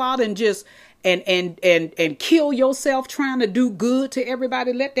to go out and just and kill yourself trying to do good to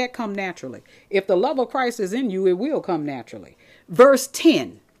everybody. Let that come naturally. If the love of Christ is in you, it will come naturally. Verse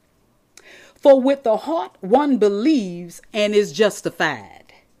 10. For with the heart one believes and is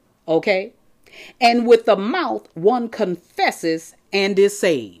justified. Okay? And with the mouth one confesses and is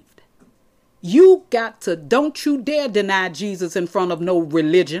saved. You got to, don't you dare deny Jesus in front of no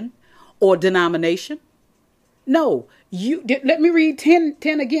religion or denomination. No, let me read 10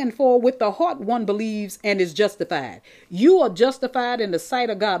 again. For with the heart one believes and is justified. You are justified in the sight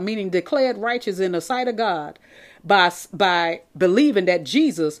of God, meaning declared righteous in the sight of God by believing that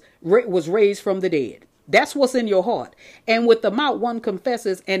Jesus was raised from the dead. That's what's in your heart. And with the mouth one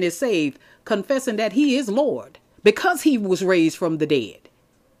confesses and is saved, confessing that he is Lord because he was raised from the dead.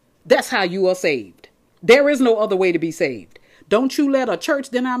 That's how you are saved. There is no other way to be saved. Don't you let a church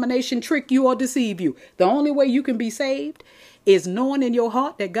denomination trick you or deceive you. The only way you can be saved is knowing in your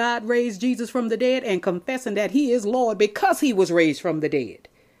heart that God raised Jesus from the dead and confessing that he is Lord because he was raised from the dead.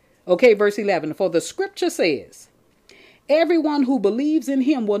 Okay, verse 11. For the scripture says, everyone who believes in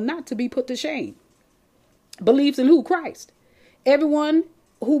him will not to be put to shame. Believes in who? Christ. Everyone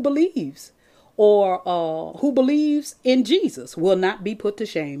who believes or who believes in Jesus will not be put to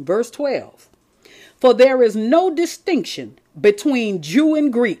shame. Verse 12. For there is no distinction between Jew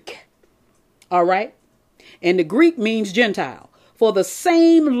and Greek. All right. And the Greek means Gentile. For the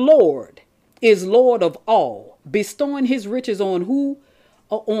same Lord is Lord of all, bestowing his riches on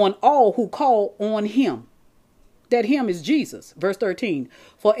all who call on him. That him is Jesus. Verse 13.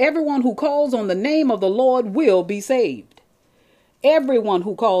 For everyone who calls on the name of the Lord will be saved. Everyone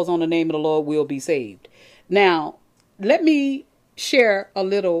who calls on the name of the Lord will be saved. Now, let me share a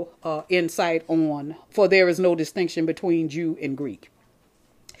little insight on, for there is no distinction between Jew and Greek.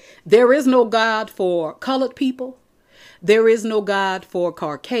 There is no God for colored people. There is no God for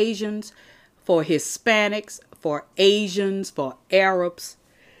Caucasians, for Hispanics, for Asians, for Arabs,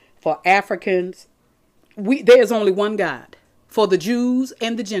 for Africans. There's only one God for the Jews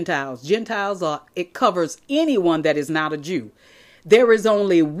and the Gentiles. Gentiles it covers anyone that is not a Jew. There is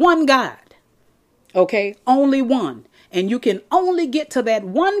only one God. Okay, only one. And you can only get to that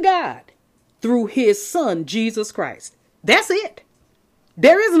one God through his son, Jesus Christ. That's it.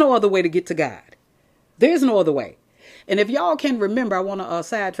 There is no other way to get to God. There's no other way. And if y'all can remember, I want to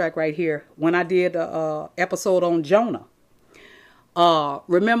sidetrack right here. When I did an episode on Jonah.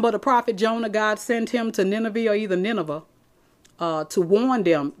 Remember the prophet Jonah, God sent him to Nineveh or either Nineveh to warn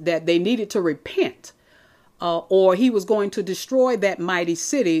them that they needed to repent. Or he was going to destroy that mighty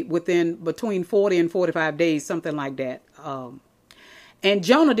city between 40 and 45 days, something like that. And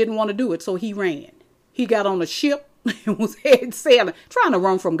Jonah didn't want to do it, so he ran. He got on a ship and was head sailing, trying to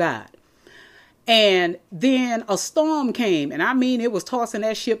run from God. And then a storm came, and I mean, it was tossing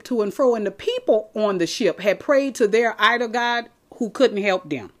that ship to and fro. And the people on the ship had prayed to their idol god who couldn't help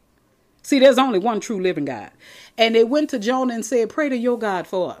them. See, there's only one true living God. And they went to Jonah and said, pray to your God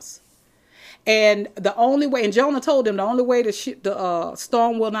for us. And the only way, and Jonah told them, the only way the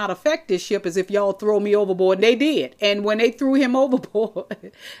storm will not affect this ship is if y'all throw me overboard. And they did. And when they threw him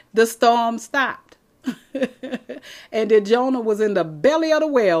overboard, the storm stopped. And then Jonah was in the belly of the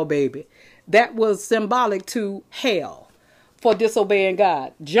whale, baby. That was symbolic to hell for disobeying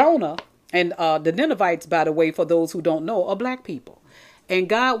God. Jonah and the Ninevites, by the way, for those who don't know, are black people. And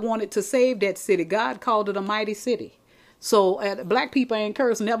God wanted to save that city. God called it a mighty city. So black people ain't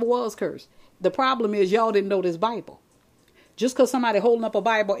cursed, never was cursed. The problem is y'all didn't know this Bible. Just because somebody holding up a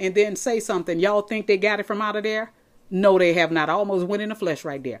Bible and then say something, y'all think they got it from out of there? No, they have not. I almost went in the flesh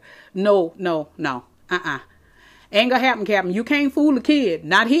right there. No. Ain't gonna happen, Captain. You can't fool a kid.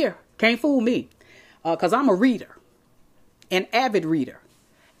 Not here. Can't fool me. Because I'm a reader. An avid reader.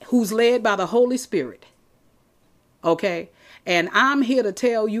 Who's led by the Holy Spirit. Okay? And I'm here to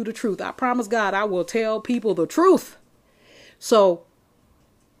tell you the truth. I promise God I will tell people the truth. So,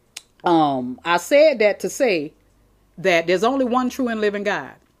 I said that to say that there's only one true and living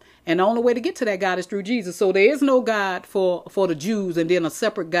God. And the only way to get to that God is through Jesus. So there is no God for the Jews and then a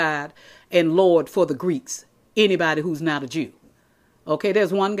separate God and Lord for the Greeks. Anybody who's not a Jew. Okay,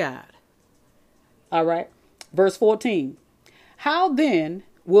 there's one God. All right. Verse 14. How then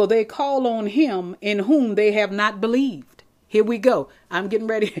will they call on him in whom they have not believed? Here we go.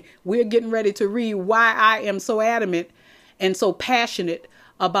 We're getting ready to read why I am so adamant and so passionate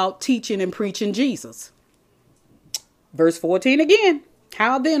about teaching and preaching Jesus. Verse 14 again.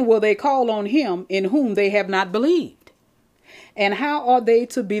 How then will they call on him in whom they have not believed? And how are they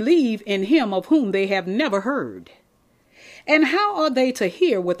to believe in him of whom they have never heard? And how are they to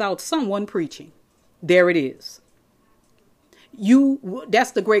hear without someone preaching? There it is.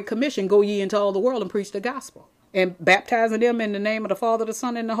 That's the Great Commission. Go ye into all the world and preach the gospel. And baptizing them in the name of the Father, the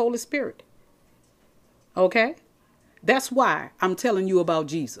Son, and the Holy Spirit. Okay? That's why I'm telling you about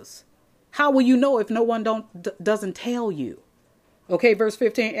Jesus. How will you know if no one doesn't tell you? Okay, verse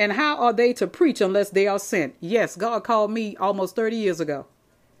 15. And how are they to preach unless they are sent? Yes, God called me almost 30 years ago.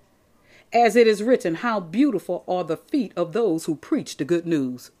 As it is written, how beautiful are the feet of those who preach the good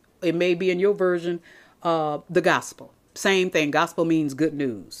news. It may be in your version, the gospel. Same thing. Gospel means good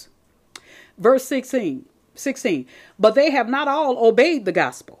news. Verse 16. But they have not all obeyed the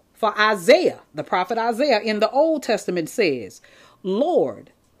gospel. For Isaiah, the prophet Isaiah in the Old Testament says,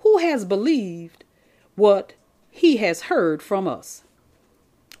 Lord, who has believed what he has heard from us?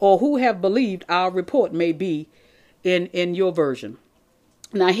 Or who have believed our report may be in your version.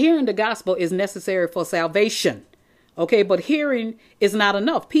 Now, hearing the gospel is necessary for salvation. Okay, but hearing is not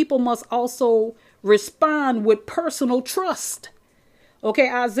enough. People must also respond with personal trust.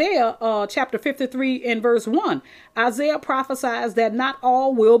 Okay, Isaiah chapter 53 and verse 1. Isaiah prophesies that not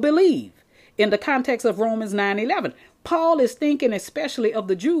all will believe in the context of Romans 9:11. Paul is thinking especially of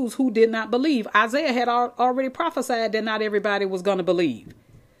the Jews who did not believe. Isaiah had already prophesied that not everybody was going to believe.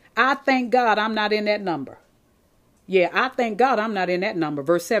 I thank God I'm not in that number. Yeah, I thank God I'm not in that number.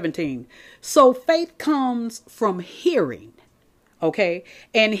 Verse 17. So faith comes from hearing, okay?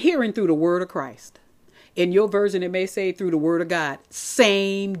 And hearing through the word of Christ. In your version, it may say through the word of God.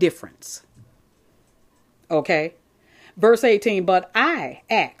 Same difference. Okay? Verse 18, but I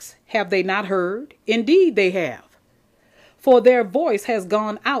ask, have they not heard? Indeed they have. For their voice has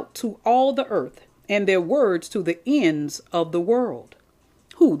gone out to all the earth, and their words to the ends of the world.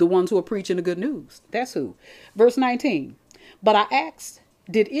 Who? The ones who are preaching the good news. That's who. Verse 19. But I asked,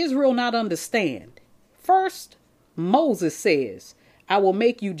 did Israel not understand? First, Moses says, I will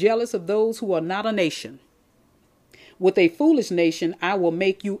make you jealous of those who are not a nation. With a foolish nation, I will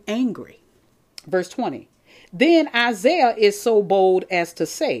make you angry. Verse 20. Then Isaiah is so bold as to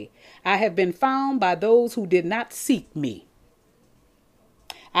say, I have been found by those who did not seek me.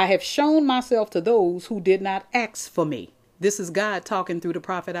 I have shown myself to those who did not ask for me. This is God talking through the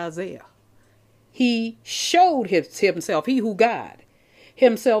prophet Isaiah. He showed himself, he who God,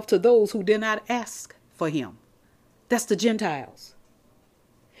 himself to those who did not ask for him. That's the Gentiles.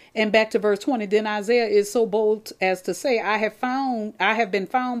 And back to verse 20, then Isaiah is so bold as to say, I have been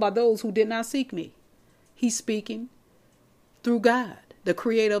found by those who did not seek me. He's speaking through God, the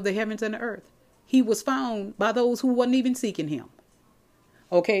creator of the heavens and the earth. He was found by those who wasn't even seeking him.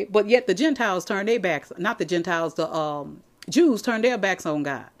 Okay, but yet the Gentiles turned their backs, not the Gentiles, the Jews turned their backs on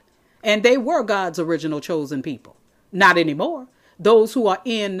God. And they were God's original chosen people. Not anymore. Those who are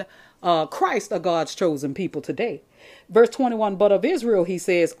in Christ are God's chosen people today. Verse 21, but of Israel, he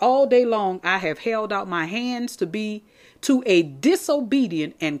says, all day long I have held out my hands to a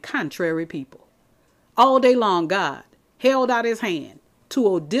disobedient and contrary people. All day long, God held out his hand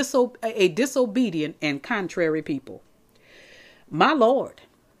to a disobedient and contrary people. My Lord,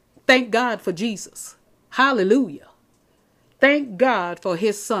 thank God for Jesus. Hallelujah. Thank God for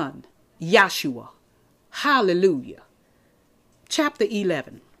his son, Yahshua. Hallelujah. Chapter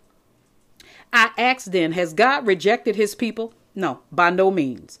 11. I asked then, has God rejected his people? No, by no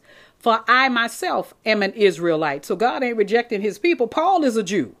means. For I myself am an Israelite. So God ain't rejecting his people. Paul is a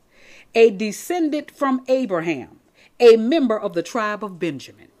Jew, a descendant from Abraham, a member of the tribe of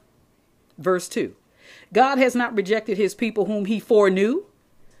Benjamin. Verse 2. God has not rejected his people whom he foreknew.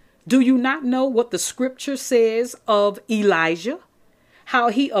 Do you not know what the scripture says of Elijah? How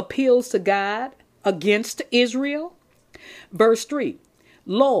he appeals to God against Israel? Verse 3.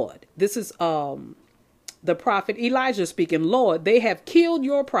 Lord, this is the prophet Elijah speaking. Lord, they have killed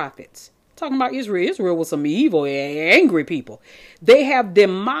your prophets. Talking about Israel. Israel was some evil, angry people. They have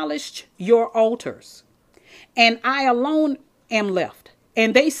demolished your altars. And I alone am left.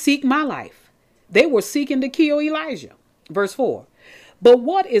 And they seek my life. They were seeking to kill Elijah. Verse 4. But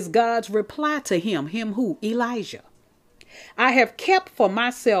what is God's reply to him? Him who? Elijah. I have kept for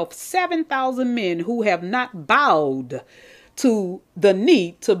myself 7,000 men who have not bowed to the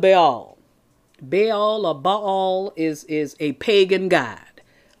knee to Baal. Baal or Baal is a pagan god.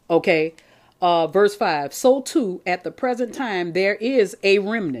 Okay. Verse 5. So too, at the present time, there is a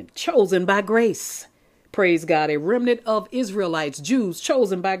remnant chosen by grace. Praise God. A remnant of Israelites, Jews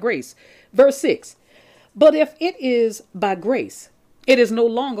chosen by grace. Verse 6. But if it is by grace, it is no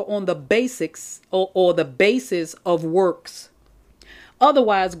longer on the basics or the basis of works.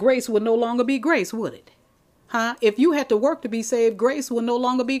 Otherwise, grace would no longer be grace, would it? Huh? If you had to work to be saved, grace would no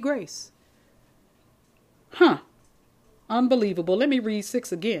longer be grace. Unbelievable. Let me read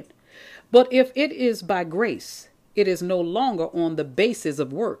 6 again. But if it is by grace, it is no longer on the basis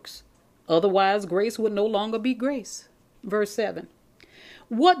of works. Otherwise, grace would no longer be grace. Verse 7.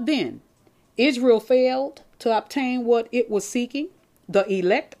 What then? Israel failed to obtain what it was seeking. The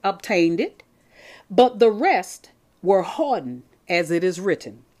elect obtained it, but the rest were hardened, as it is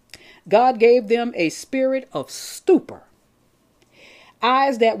written. God gave them a spirit of stupor,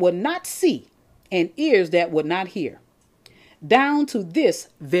 eyes that would not see, and ears that would not hear, down to this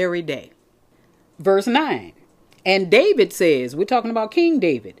very day. Verse 9. And David says, we're talking about King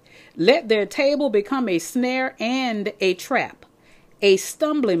David, let their table become a snare and a trap, a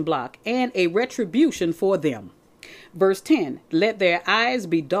stumbling block and a retribution for them. Verse 10, let their eyes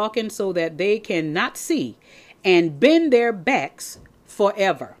be darkened so that they cannot see, and bend their backs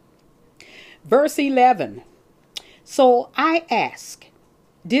forever. Verse 11, so I ask,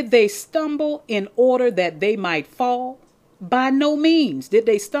 did they stumble in order that they might fall? By no means. Did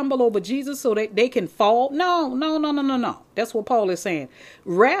they stumble over Jesus so that they can fall? No. That's what Paul is saying.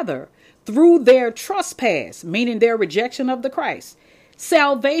 Rather, through their trespass, meaning their rejection of the Christ,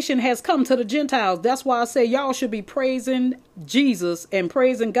 salvation has come to the Gentiles. That's why I say y'all should be praising Jesus and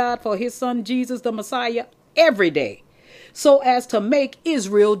praising God for his son, Jesus, the Messiah, every day. so as to make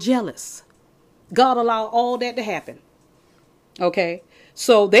Israel jealous. God allowed all that to happen. Okay.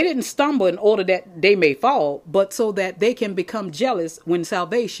 So they didn't stumble in order that they may fall, but so that they can become jealous when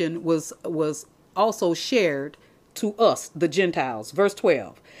salvation was also shared to us, the Gentiles. Verse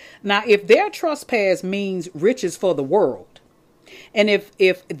 12. Now, if their trespass means riches for the world, and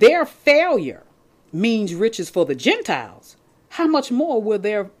if their failure means riches for the Gentiles, how much more will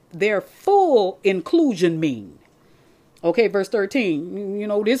their full inclusion mean? Okay, verse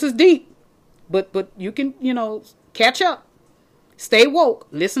 13. This is deep, but you can, catch up. Stay woke.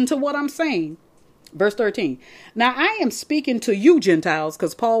 Listen to what I'm saying. Verse 13. Now I am speaking to you Gentiles,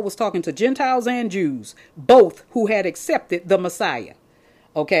 because Paul was talking to Gentiles and Jews, both who had accepted the Messiah.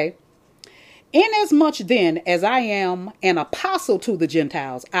 Okay. Inasmuch then as I am an apostle to the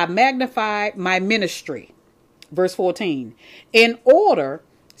Gentiles, I magnify my ministry. Verse 14. In order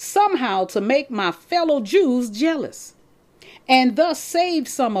somehow to make my fellow Jews jealous, and thus save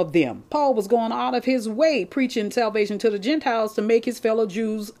some of them. Paul was going out of his way preaching salvation to the Gentiles to make his fellow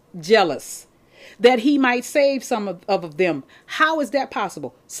Jews jealous, that he might save some of them. How is that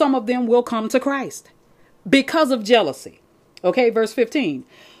possible? Some of them will come to Christ because of jealousy. Okay, verse 15.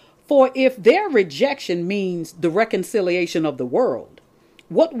 For if their rejection means the reconciliation of the world,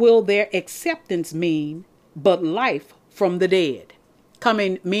 what will their acceptance mean but life from the dead?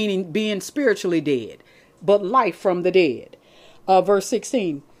 Meaning being spiritually dead, but life from the dead. Verse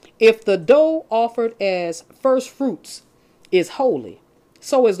 16, if the dough offered as first fruits is holy,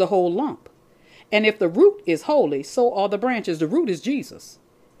 so is the whole lump. And if the root is holy, so are the branches. The root is Jesus.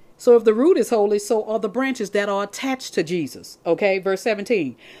 So if the root is holy, so are the branches that are attached to Jesus. Okay, verse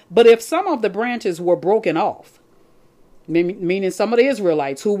 17. But if some of the branches were broken off, meaning some of the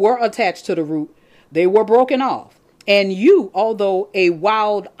Israelites who were attached to the root, they were broken off. And you, although a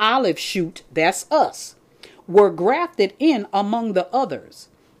wild olive shoot, that's us, were grafted in among the others,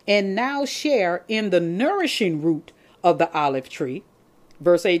 and now share in the nourishing root of the olive tree.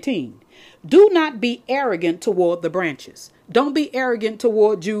 Verse 18. Do not be arrogant toward the branches. Don't be arrogant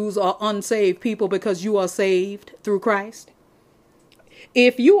toward Jews or unsaved people because you are saved through Christ.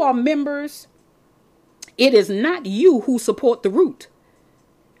 If you are members, it is not you who support the root,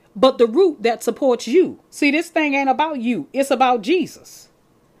 but the root that supports you. See, this thing ain't about you. It's about Jesus.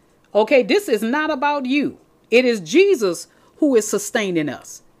 Okay, this is not about you. It is Jesus who is sustaining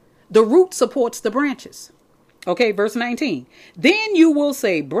us. The root supports the branches. Okay, verse 19. Then you will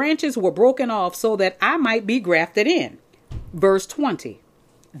say, branches were broken off so that I might be grafted in. Verse 20.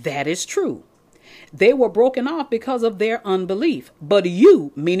 That is true. They were broken off because of their unbelief. But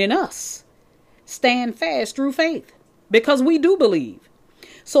you, meaning us, stand fast through faith, because we do believe.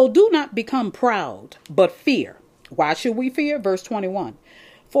 So do not become proud, but fear. Why should we fear? Verse 21.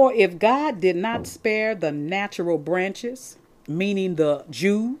 For if God did not spare the natural branches, meaning the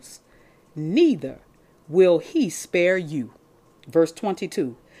Jews, neither will he spare you. Verse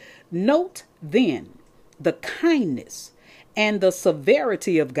 22. Note then the kindness and the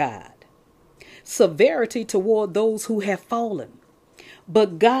severity of God. Severity toward those who have fallen.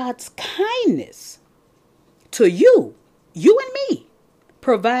 But God's kindness to you and me,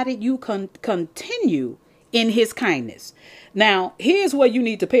 provided you continue in his kindness. Now, here's what you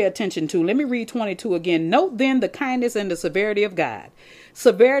need to pay attention to. Let me read 22 again. Note then the kindness and the severity of God.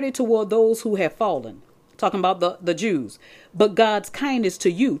 Severity toward those who have fallen. Talking about the Jews. But God's kindness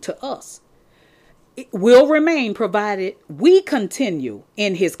to you, to us, it will remain provided we continue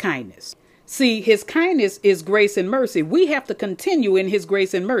in his kindness. See, his kindness is grace and mercy. We have to continue in his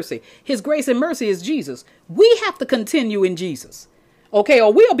grace and mercy. His grace and mercy is Jesus. We have to continue in Jesus. Okay,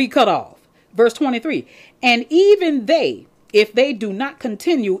 or we'll be cut off. Verse 23. And even they, if they do not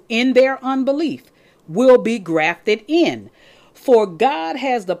continue in their unbelief, will be grafted in. For God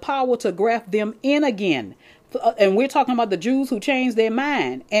has the power to graft them in again. And we're talking about the Jews who change their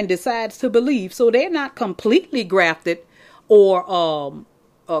mind and decides to believe. So they're not completely grafted or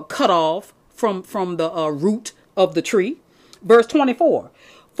cut off from the root of the tree. Verse 24.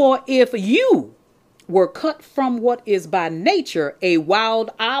 For if you were cut from what is by nature a wild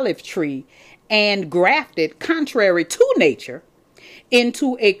olive tree and grafted contrary to nature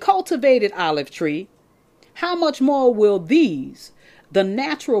into a cultivated olive tree, how much more will these, the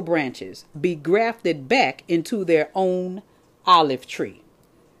natural branches, be grafted back into their own olive tree?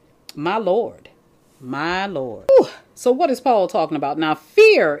 My Lord, my Lord. Whew. So what is Paul talking about? Now,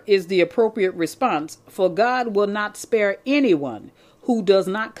 fear is the appropriate response, for God will not spare anyone who does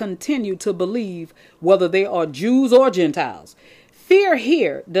not continue to believe, whether they are Jews or Gentiles. Fear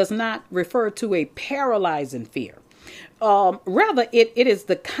here does not refer to a paralyzing fear. Rather, it is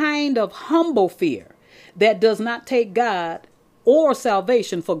the kind of humble fear that does not take God or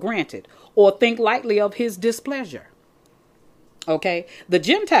salvation for granted or think lightly of his displeasure. Okay, the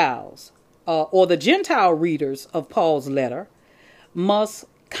Gentiles or the Gentile readers of Paul's letter must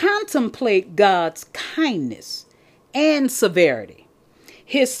contemplate God's kindness and severity.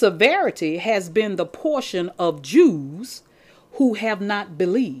 His severity has been the portion of Jews who have not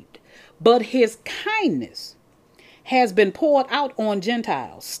believed, but his kindness has been poured out on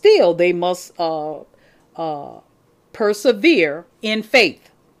Gentiles. Still, they must persevere in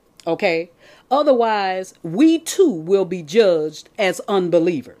faith. Okay. Otherwise, we too will be judged as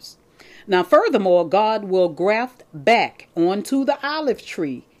unbelievers. Now, furthermore, God will graft back onto the olive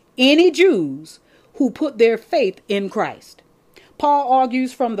tree any Jews who put their faith in Christ. Paul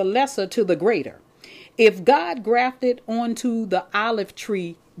argues from the lesser to the greater. If God grafted onto the olive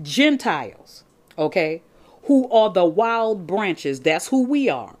tree Gentiles, okay, who are the wild branches, that's who we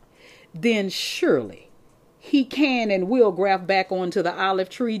are, then surely he can and will graft back onto the olive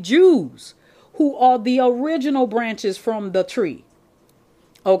tree Jews, who are the original branches from the tree.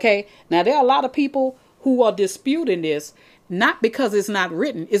 Okay, now there are a lot of people who are disputing this, not because it's not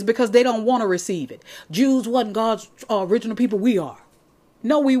written, it's because they don't want to receive it. Jews wasn't God's original people, we are.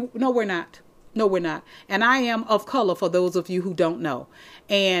 No, we're not. No, we're not. And I am of color for those of you who don't know.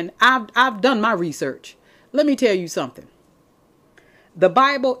 And I've done my research. Let me tell you something. The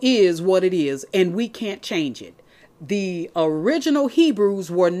Bible is what it is, and we can't change it. The original Hebrews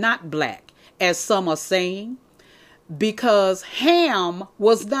were not black, as some are saying, because Ham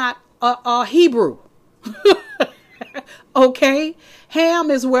was not a Hebrew. Okay?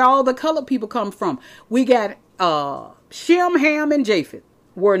 Ham is where all the colored people come from. We got Shem, Ham, and Japheth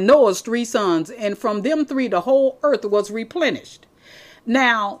were Noah's three sons, and from them three, the whole earth was replenished.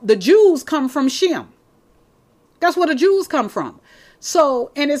 Now, the Jews come from Shem. That's where the Jews come from.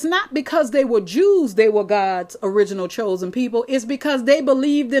 So, and it's not because they were Jews, they were God's original chosen people. It's because they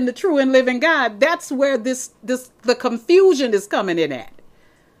believed in the true and living God. That's where the confusion is coming in at.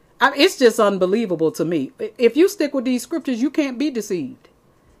 It's just unbelievable to me. If you stick with these scriptures, you can't be deceived.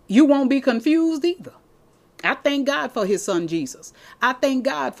 You won't be confused either. I thank God for his son, Jesus. I thank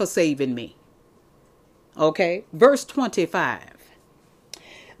God for saving me. Okay. Verse 25.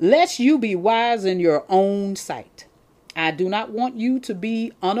 Lest you be wise in your own sight. I do not want you to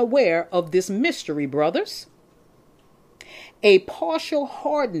be unaware of this mystery, brothers. A partial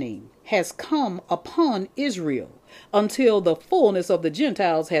hardening has come upon Israel until the fullness of the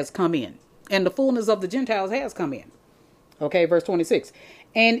Gentiles has come in. And the fullness of the Gentiles has come in. Okay, verse 26.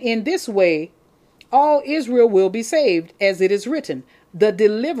 And in this way, all Israel will be saved, as it is written, the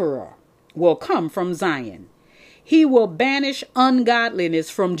deliverer will come from Zion. He will banish ungodliness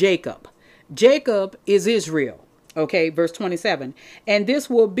from Jacob. Jacob is Israel. Okay, verse 27. And this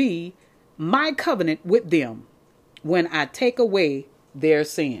will be my covenant with them when I take away their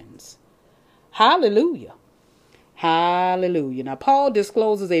sins. Hallelujah. Hallelujah. Now, Paul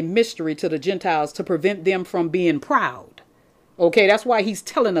discloses a mystery to the Gentiles to prevent them from being proud. Okay, that's why he's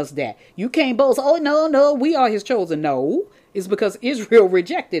telling us that. You can't boast, oh, no, we are his chosen. No, it's because Israel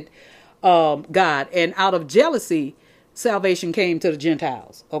rejected God, and out of jealousy, salvation came to the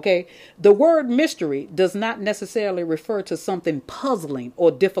Gentiles. Okay, the word mystery does not necessarily refer to something puzzling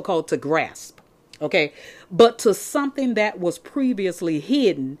or difficult to grasp. Okay, but to something that was previously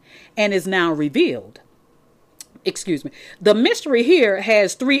hidden and is now revealed. Excuse me. The mystery here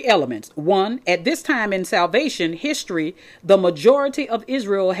has three elements. One, at this time in salvation history, the majority of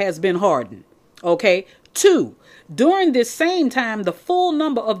Israel has been hardened. Okay. Two, during this same time, the full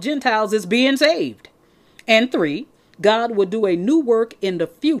number of Gentiles is being saved. And three, God will do a new work in the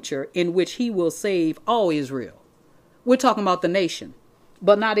future in which he will save all Israel. We're talking about the nation,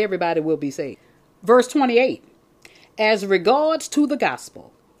 but not everybody will be saved. Verse 28, as regards to the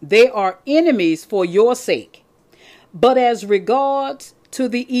gospel, they are enemies for your sake. But as regards to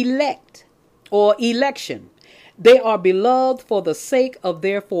the elect or election, they are beloved for the sake of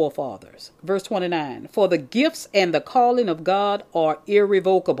their forefathers. Verse 29, for the gifts and the calling of God are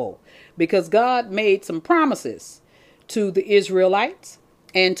irrevocable, because God made some promises to the Israelites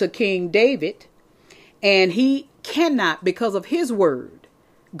and to King David, and he cannot, because of his word,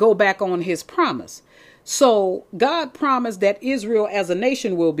 go back on his promise. So God promised that Israel as a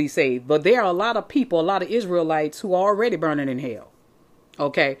nation will be saved. But there are a lot of people, a lot of Israelites who are already burning in hell.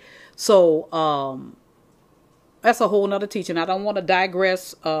 Okay. So that's a whole nother teaching. I don't want to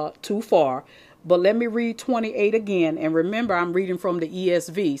digress too far. But let me read 28 again. And remember, I'm reading from the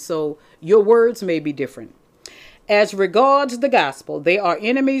ESV. So your words may be different. As regards the gospel, they are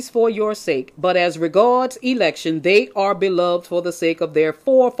enemies for your sake. But as regards election, they are beloved for the sake of their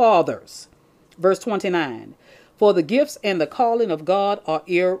forefathers. Verse 29. For the gifts and the calling of God are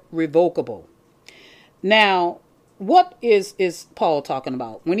irrevocable. Now, what is Paul talking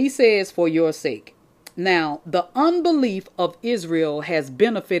about when he says for your sake? Now, the unbelief of Israel has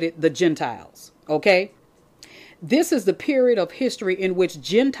benefited the Gentiles. Okay? This is the period of history in which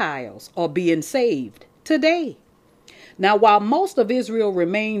Gentiles are being saved today. Now, while most of Israel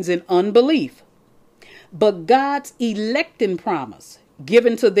remains in unbelief, but God's electing promise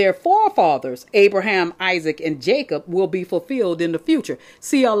given to their forefathers, Abraham, Isaac, and Jacob, will be fulfilled in the future.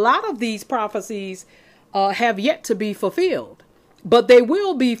 See, a lot of these prophecies have yet to be fulfilled, but they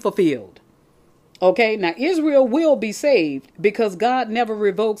will be fulfilled. Okay, now Israel will be saved because God never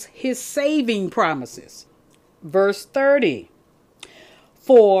revokes his saving promises. Verse 30.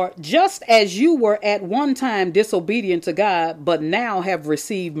 For just as you were at one time disobedient to God, but now have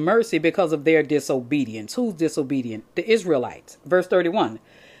received mercy because of their disobedience. Who's disobedient? The Israelites. Verse 31.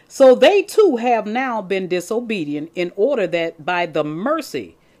 So they too have now been disobedient in order that by the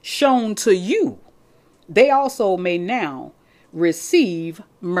mercy shown to you, they also may now receive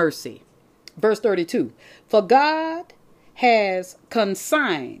mercy. Verse 32. For God has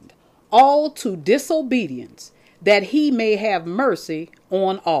consigned all to disobedience, that he may have mercy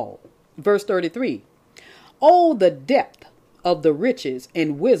on all. Verse 33. Oh, the depth of the riches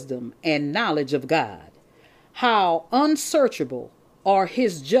and wisdom and knowledge of God. How unsearchable are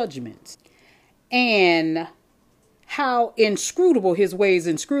his judgments, and how inscrutable his ways.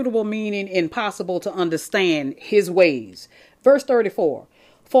 Inscrutable meaning impossible to understand his ways. Verse 34.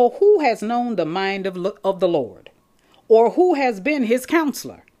 For who has known the mind of the Lord? Or who has been his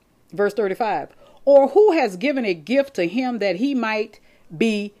counselor? Verse 35. Or who has given a gift to him that he might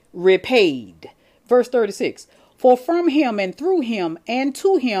be repaid? Verse 36. For from him and through him and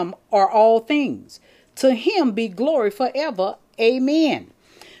to him are all things. To him be glory forever. Amen.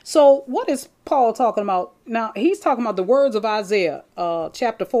 So what is Paul talking about? Now, he's talking about the words of Isaiah,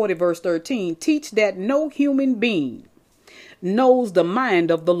 chapter 40, verse 13. Teach that no human being knows the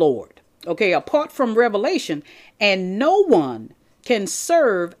mind of the Lord. Okay, apart from revelation, and no one can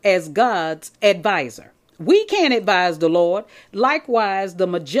serve as God's advisor. We can't advise the Lord. Likewise, the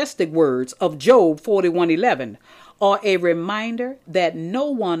majestic words of Job 41:11 are a reminder that no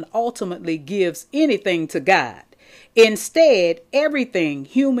one ultimately gives anything to God. Instead, everything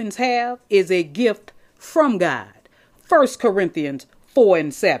humans have is a gift from God. 1 Corinthians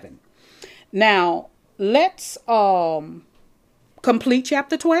 4:7. Now, let's complete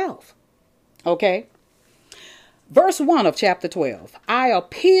chapter 12. Okay. Verse 1 of chapter 12. I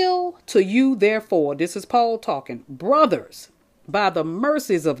appeal to you, therefore, this is Paul talking, brothers, by the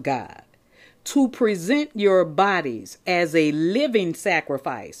mercies of God, to present your bodies as a living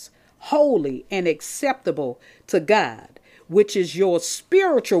sacrifice, holy and acceptable to God, which is your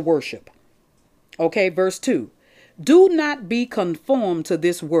spiritual worship. Okay, verse 2. Do not be conformed to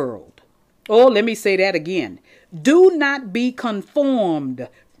this world. Oh, let me say that again. Do not be conformed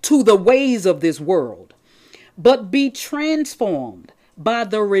to the ways of this world, but be transformed by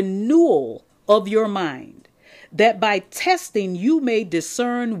the renewal of your mind, that by testing you may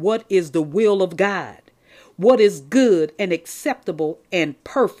discern what is the will of God, what is good and acceptable and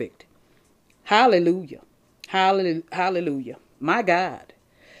perfect. Hallelujah. Hallelujah. My God.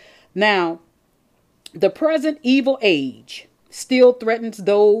 Now, the present evil age still threatens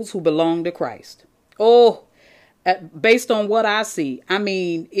those who belong to Christ. Oh, based on what I see, I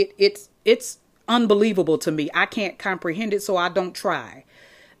mean, it's unbelievable to me. I can't comprehend it, so I don't try.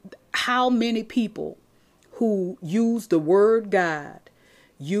 How many people who use the word God,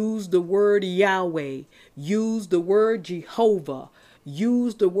 use the word Yahweh, use the word Jehovah,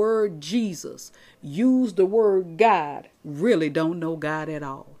 use the word Jesus, use the word God, really don't know God at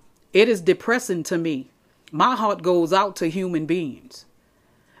all. It is depressing to me. My heart goes out to human beings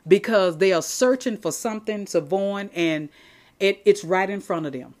because they are searching for something, Savon, and it's right in front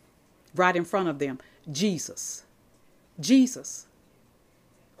of them. Right in front of them. Jesus,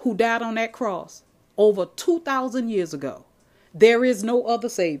 who died on that cross over 2,000 years ago. There is no other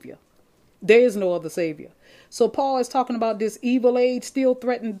Savior. There is no other Savior. So Paul is talking about this evil age still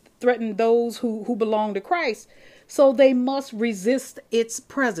threaten those who belong to Christ. So they must resist its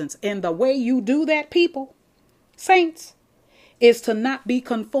presence. And the way you do that, people, saints, is to not be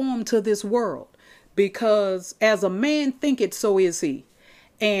conformed to this world. Because as a man thinketh, so is he.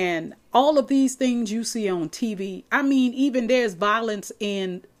 And all of these things you see on TV, I mean, even there's violence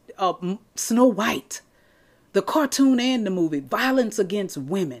in Snow White, the cartoon and the movie, violence against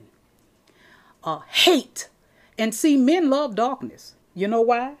women, hate. And see, men love darkness. You know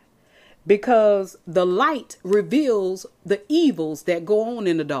why? Because the light reveals the evils that go on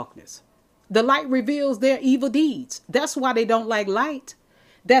in the darkness. The light reveals their evil deeds. That's why they don't like light.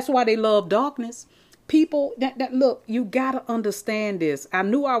 That's why they love darkness. People that look, you got to understand this. I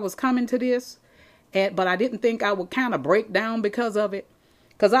knew I was coming to this, but I didn't think I would kind of break down because of it.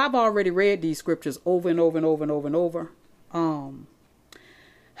 Because I've already read these scriptures over and over and over and over and over.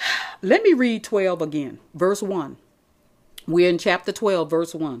 Let me read 12 again, verse 1. We're in chapter 12,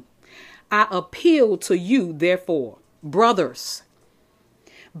 verse 1. I appeal to you, therefore, brothers,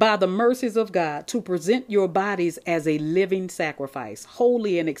 by the mercies of God, to present your bodies as a living sacrifice,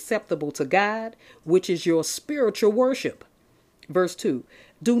 holy and acceptable to God, which is your spiritual worship. Verse 2.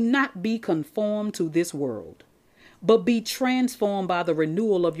 Do not be conformed to this world, but be transformed by the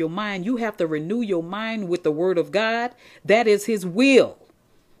renewal of your mind. You have to renew your mind with the word of God. That is his will.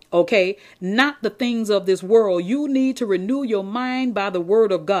 Okay, not the things of this world. You need to renew your mind by the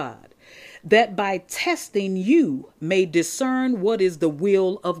word of God, that by testing you may discern what is the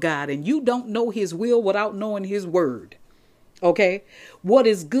will of God. And you don't know his will without knowing his word. Okay, what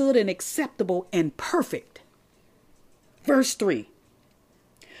is good and acceptable and perfect. Verse 3.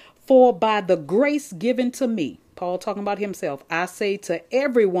 For by the grace given to me, Paul talking about himself, I say to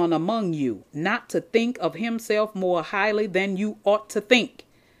everyone among you not to think of himself more highly than you ought to think.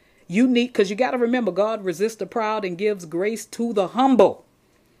 You need, because you got to remember, God resists the proud and gives grace to the humble.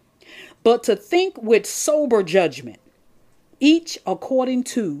 But to think with sober judgment, each according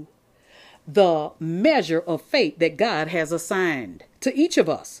to the measure of faith that God has assigned to each of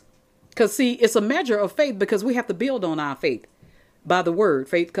us. Because see, it's a measure of faith because we have to build on our faith by the word.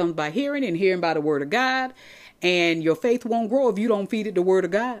 Faith comes by hearing and hearing by the word of God. And your faith won't grow if you don't feed it the word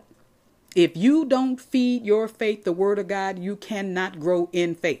of God. If you don't feed your faith the word of God, you cannot grow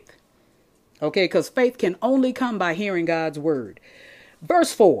in faith. Okay, because faith can only come by hearing God's word.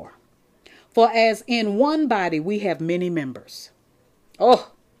 Verse 4. For as in one body we have many members.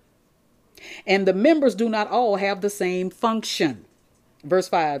 And the members do not all have the same function. Verse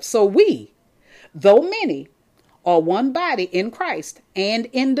 5. So we, though many, are one body in Christ, and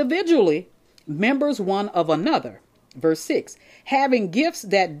individually members one of another. Verse 6. Having gifts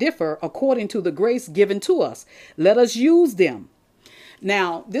that differ according to the grace given to us, let us use them.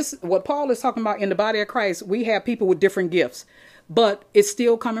 Now, this what Paul is talking about in the body of Christ. We have people with different gifts, but it's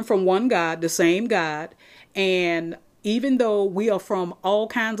still coming from one God, the same God. And even though we are from all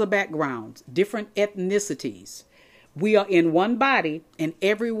kinds of backgrounds, different ethnicities, we are in one body and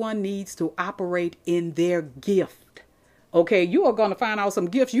everyone needs to operate in their gift. Okay, you are going to find out some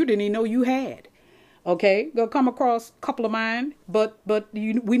gifts you didn't even know you had. Okay, going to come across a couple of mine, but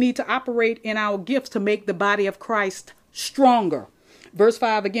we need to operate in our gifts to make the body of Christ stronger. Verse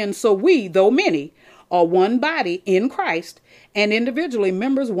 5 again, so we, though many, are one body in Christ and individually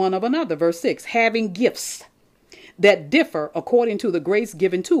members one of another. Verse 6, having gifts that differ according to the grace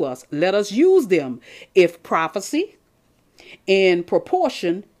given to us, let us use them. If prophecy, in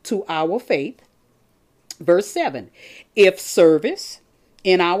proportion to our faith. Verse 7, if service,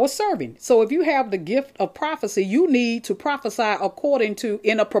 in our serving. So if you have the gift of prophecy, you need to prophesy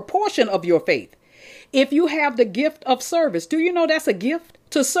in a proportion of your faith. If you have the gift of service, do you know that's a gift?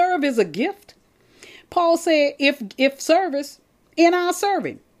 To serve is a gift. Paul said, if service, in our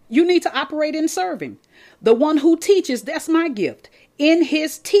serving, you need to operate in serving. The one who teaches, that's my gift, in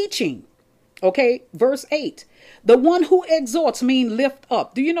his teaching. Okay, verse 8. The one who exhorts mean lift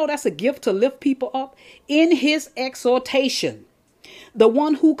up. Do you know that's a gift to lift people up? In his exhortation. The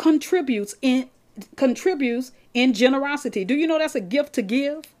one who contributes in generosity. Do you know that's a gift to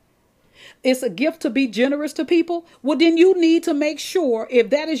give? It's a gift to be generous to people. Well, then you need to make sure if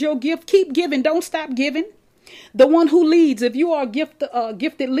that is your gift, keep giving. Don't stop giving. The one who leads, if you are a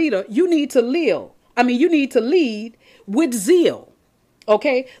gifted leader, you need to lead with zeal.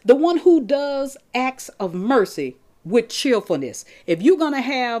 Okay. The one who does acts of mercy with cheerfulness. If you're going to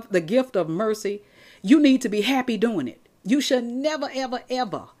have the gift of mercy, you need to be happy doing it. You should never, ever,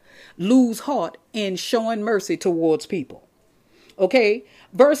 ever lose heart in showing mercy towards people. Okay.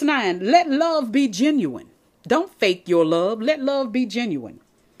 Verse 9, let love be genuine. Don't fake your love. Let love be genuine.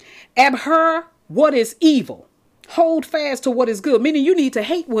 Abhor what is evil. Hold fast to what is good. Meaning you need to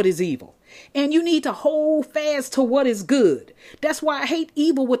hate what is evil. And you need to hold fast to what is good. That's why I hate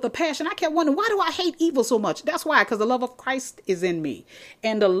evil with a passion. I kept wondering, why do I hate evil so much? That's why, because the love of Christ is in me.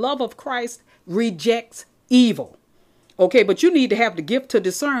 And the love of Christ rejects evil. Okay, but you need to have the gift to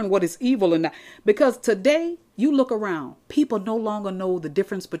discern what is evil and not. Because today, you look around, people no longer know the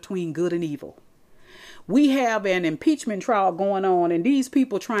difference between good and evil. We have an impeachment trial going on, and these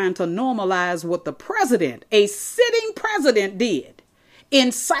people trying to normalize what the president, a sitting president, did,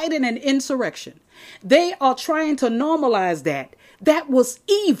 inciting an insurrection. They are trying to normalize that. That was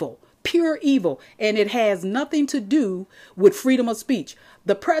evil. pure evil, and it has nothing to do with freedom of speech.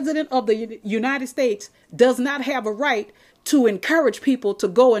 The president of the United States does not have a right to encourage people to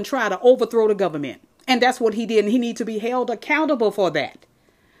go and try to overthrow the government. And that's what he did. And he needs to be held accountable for that.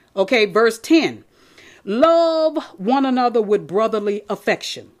 Okay, verse 10. Love one another with brotherly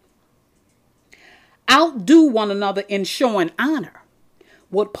affection. Outdo one another in showing honor.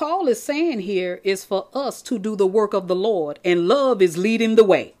 What Paul is saying here is for us to do the work of the Lord, and love is leading the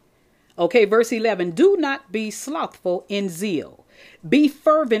way. Okay, verse 11. Do not be slothful in zeal. Be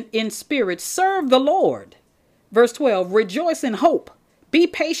fervent in spirit. Serve the Lord. Verse 12. Rejoice in hope. Be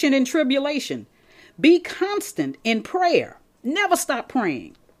patient in tribulation. Be constant in prayer. Never stop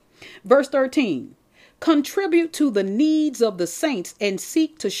praying. Verse 13. Contribute to the needs of the saints and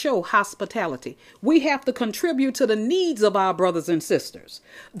seek to show hospitality. We have to contribute to the needs of our brothers and sisters.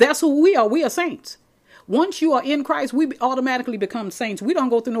 That's who we are. We are saints. Once you are in Christ, we automatically become saints. We don't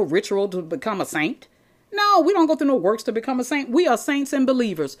go through no ritual to become a saint. No, we don't go through no works to become a saint. We are saints and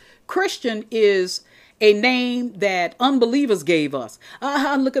believers. Christian is a name that unbelievers gave us.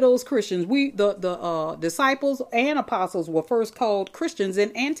 Look at those Christians. The disciples and apostles were first called Christians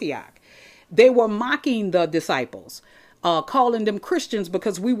in Antioch. They were mocking the disciples, calling them Christians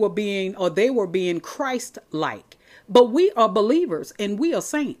because they were being Christ-like. But we are believers and we are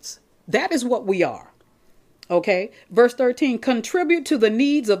saints. That is what we are. Okay. Verse 13, contribute to the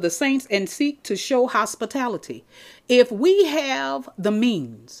needs of the saints and seek to show hospitality. If we have the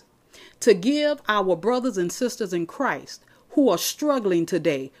means to give our brothers and sisters in Christ who are struggling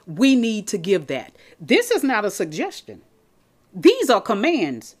today, we need to give that. This is not a suggestion. These are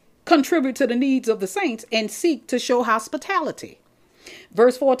commands. Contribute to the needs of the saints and seek to show hospitality.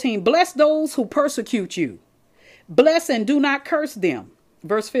 Verse 14, bless those who persecute you. Bless and do not curse them.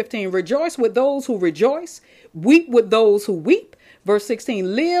 Verse 15, rejoice with those who rejoice. Weep with those who weep. Verse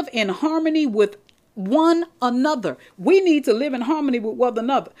 16, live in harmony with one another. We need to live in harmony with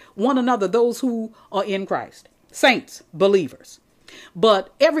one another, those who are in Christ. Saints, believers.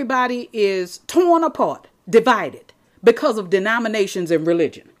 But everybody is torn apart, divided because of denominations and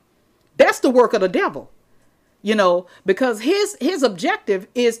religion. That's the work of the devil, because his objective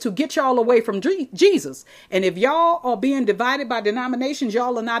is to get y'all away from Jesus. And if y'all are being divided by denominations,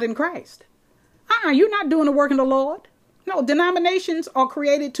 y'all are not in Christ. You're not doing the work of the Lord. No, denominations are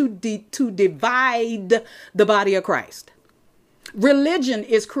created to divide the body of Christ. Religion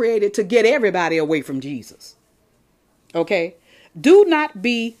is created to get everybody away from Jesus. Okay. Do not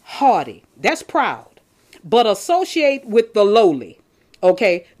be haughty. That's proud, but associate with the lowly.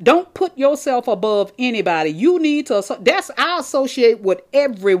 Okay, don't put yourself above anybody. You need to, I associate with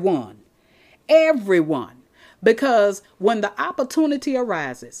everyone, because when the opportunity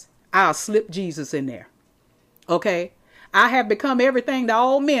arises, I'll slip Jesus in there. Okay, I have become everything to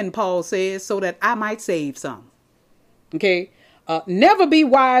all men, Paul says, so that I might save some. Okay, never be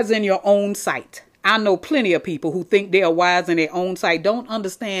wise in your own sight. I know plenty of people who think they are wise in their own sight, don't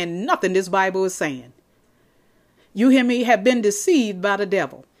understand nothing this Bible is saying. You hear me? Have been deceived by the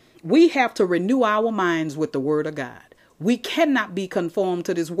devil. We have to renew our minds with the word of God. We cannot be conformed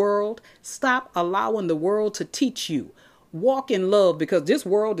to this world. Stop allowing the world to teach you. Walk in love, because this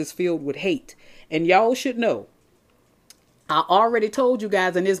world is filled with hate. And y'all should know, I already told you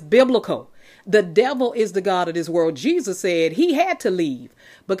guys, and it's biblical. The devil is the God of this world. Jesus said he had to leave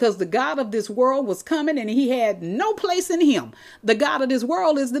because the God of this world was coming and he had no place in him. The God of this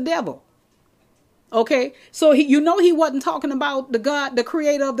world is the devil. Okay, so he wasn't talking about the God, the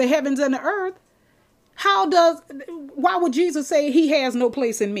creator of the heavens and the earth. Why would Jesus say he has no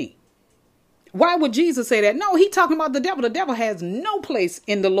place in me? Why would Jesus say that? No, he's talking about the devil. The devil has no place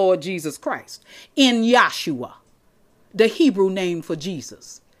in the Lord Jesus Christ, in Yahshua, the Hebrew name for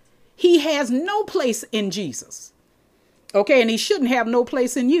Jesus. He has no place in Jesus. Okay, and he shouldn't have no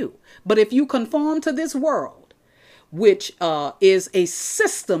place in you. But if you conform to this world, which is a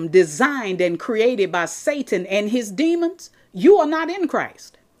system designed and created by Satan and his demons, you are not in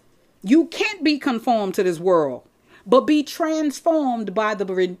Christ. You can't be conformed to this world, but be transformed by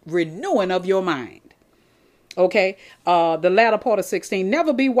the renewing of your mind. Okay, the latter part of 16,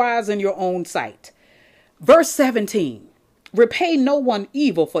 never be wise in your own sight. Verse 17, repay no one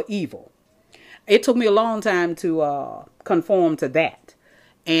evil for evil. It took me a long time to conform to that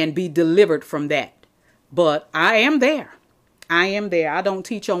and be delivered from that. But I am there. I don't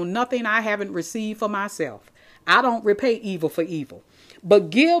teach on nothing I haven't received for myself. I don't repay evil for evil, but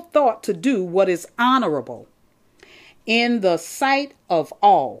give thought to do what is honorable in the sight of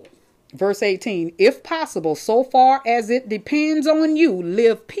all. Verse 18, if possible, so far as it depends on you,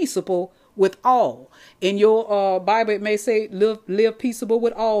 live peaceable with all. In your Bible, it may say live peaceable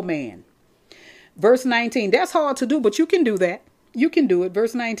with all men. Verse 19, that's hard to do, but you can do that. You can do it.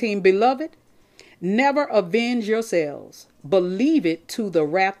 Verse 19, beloved, never avenge yourselves, but leave it to the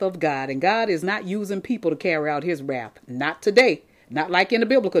wrath of God. And God is not using people to carry out his wrath. Not today. Not like in the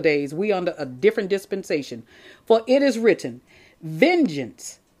biblical days. We under a different dispensation. For it is written,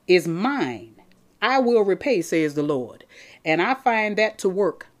 vengeance is mine. I will repay, says the Lord. And I find that to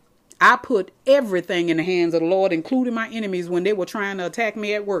work. I put everything in the hands of the Lord, including my enemies when they were trying to attack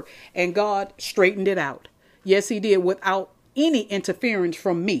me at work. And God straightened it out. Yes, he did, without any interference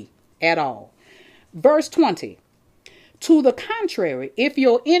from me at all. Verse 20. To the contrary, if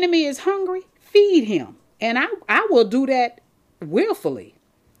your enemy is hungry, feed him. And I will do that willfully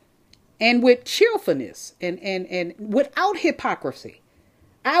and with cheerfulness and without hypocrisy.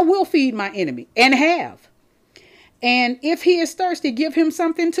 I will feed my enemy and have. And if he is thirsty, give him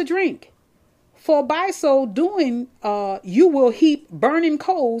something to drink. For by so doing, you will heap burning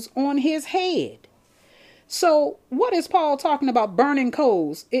coals on his head. So what is Paul talking about, burning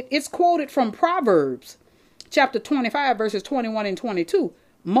coals? It's quoted from Proverbs chapter 25, verses 21 and 22.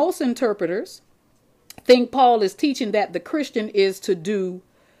 Most interpreters think Paul is teaching that the Christian is to do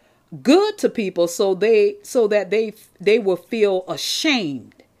good to people so that they will feel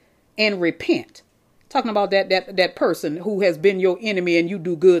ashamed and repent. Talking about that person who has been your enemy and you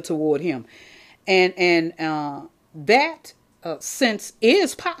do good toward him. And that sense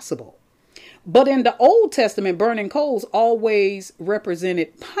is possible. But in the Old Testament, burning coals always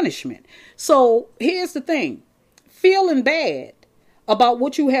represented punishment. So here's the thing. Feeling bad about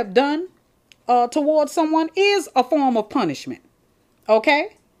what you have done towards someone is a form of punishment.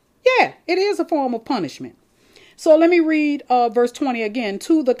 Okay? Yeah, it is a form of punishment. So let me read verse 20 again.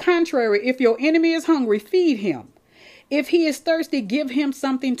 To the contrary, if your enemy is hungry, feed him. If he is thirsty, give him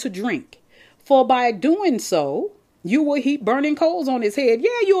something to drink. For by doing so, you will heap burning coals on his head.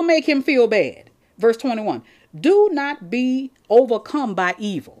 Yeah, you will make him feel bad. Verse 21. Do not be overcome by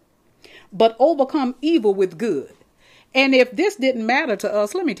evil, but overcome evil with good. And if this didn't matter to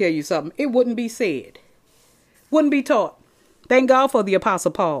us, let me tell you something. It wouldn't be said. Wouldn't be taught. Thank God for the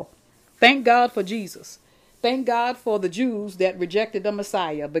Apostle Paul. Thank God for Jesus. Thank God for the Jews that rejected the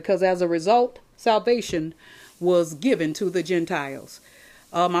Messiah, because as a result, salvation was given to the Gentiles.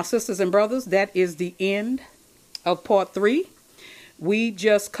 My sisters and brothers, that is the end of part 3. We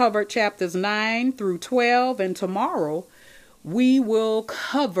just covered chapters 9 through 12, and tomorrow we will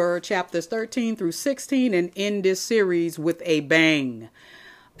cover chapters 13 through 16 and end this series with a bang.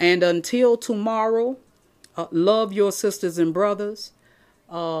 And until tomorrow, love your sisters and brothers.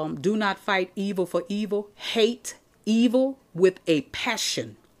 Do not fight evil for evil. Hate evil with a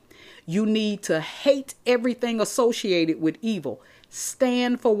passion. You need to hate everything associated with evil.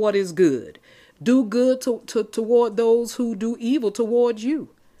 Stand for what is good. Do good toward those who do evil toward you.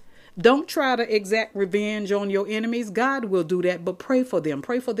 Don't try to exact revenge on your enemies. God will do that, but pray for them.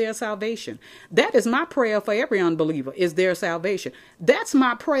 Pray for their salvation. That is my prayer for every unbeliever, is their salvation. That's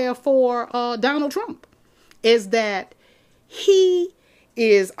my prayer for Donald Trump, is that he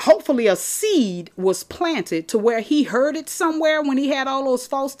is hopefully a seed was planted to where he heard it somewhere when he had all those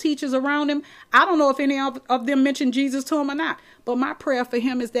false teachers around him. I don't know if any of them mentioned Jesus to him or not, but my prayer for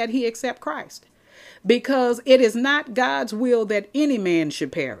him is that he accept Christ, because it is not God's will that any man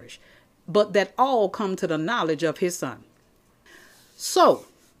should perish, but that all come to the knowledge of his son. So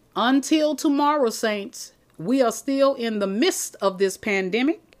until tomorrow, saints, we are still in the midst of this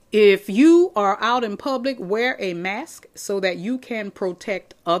pandemic. If you are out in public, wear a mask so that you can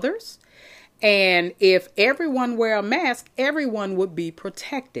protect others. And if everyone wear a mask, everyone would be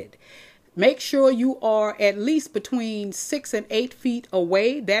protected. Make sure you are at least between 6 and 8 feet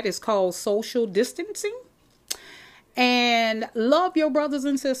away. That is called social distancing. And love your brothers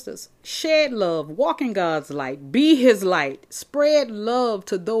and sisters. Shed love. Walk in God's light. Be his light. Spread love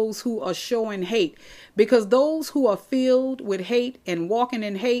to those who are showing hate. Because those who are filled with hate and walking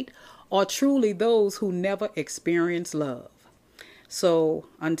in hate are truly those who never experience love. So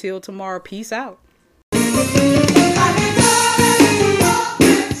until tomorrow, peace out.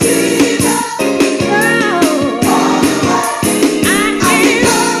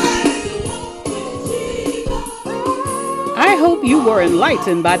 I hope you were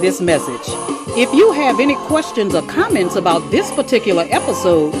enlightened by this message. If you have any questions or comments about this particular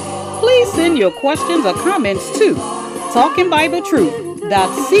episode, please send your questions or comments to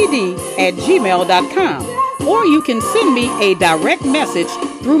talkingbibletruth.cd@gmail.com, or you can send me a direct message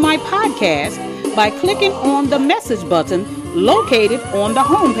through my podcast by clicking on the message button located on the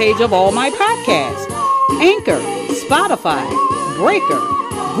homepage of all my podcasts: Anchor, Spotify, Breaker,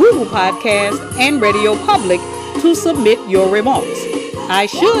 Google Podcast, and Radio Public to submit your remarks. I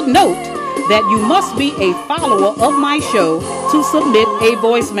should note that you must be a follower of my show to submit a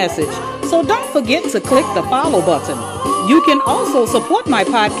voice message. So don't forget to click the follow button. You can also support my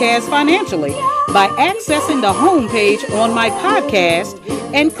podcast financially by accessing the homepage on my podcast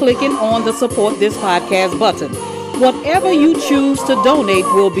and clicking on the Support This Podcast button. Whatever you choose to donate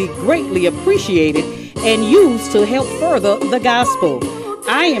will be greatly appreciated and used to help further the gospel.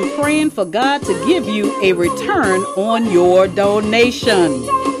 I am praying for God to give you a return on your donation.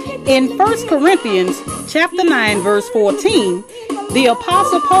 In 1 Corinthians chapter 9, verse 14, the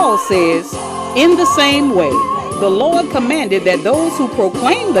Apostle Paul says, "In the same way, the Lord commanded that those who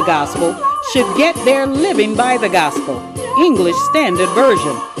proclaim the gospel should get their living by the gospel." English Standard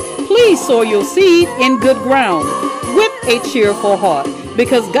Version. Please sow your seed in good ground with a cheerful heart,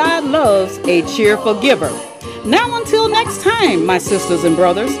 because God loves a cheerful giver. Now until next time, my sisters and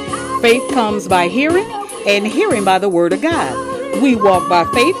brothers, faith comes by hearing, and hearing by the word of God. We walk by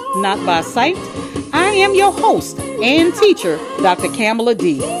faith, not by sight. I am your host and teacher, Dr. Kamala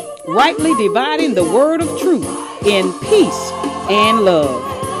D., rightly dividing the word of truth in peace and love.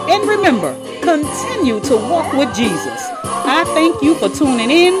 And remember, continue to walk with Jesus. I thank you for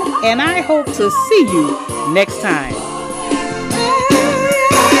tuning in, and I hope to see you next time.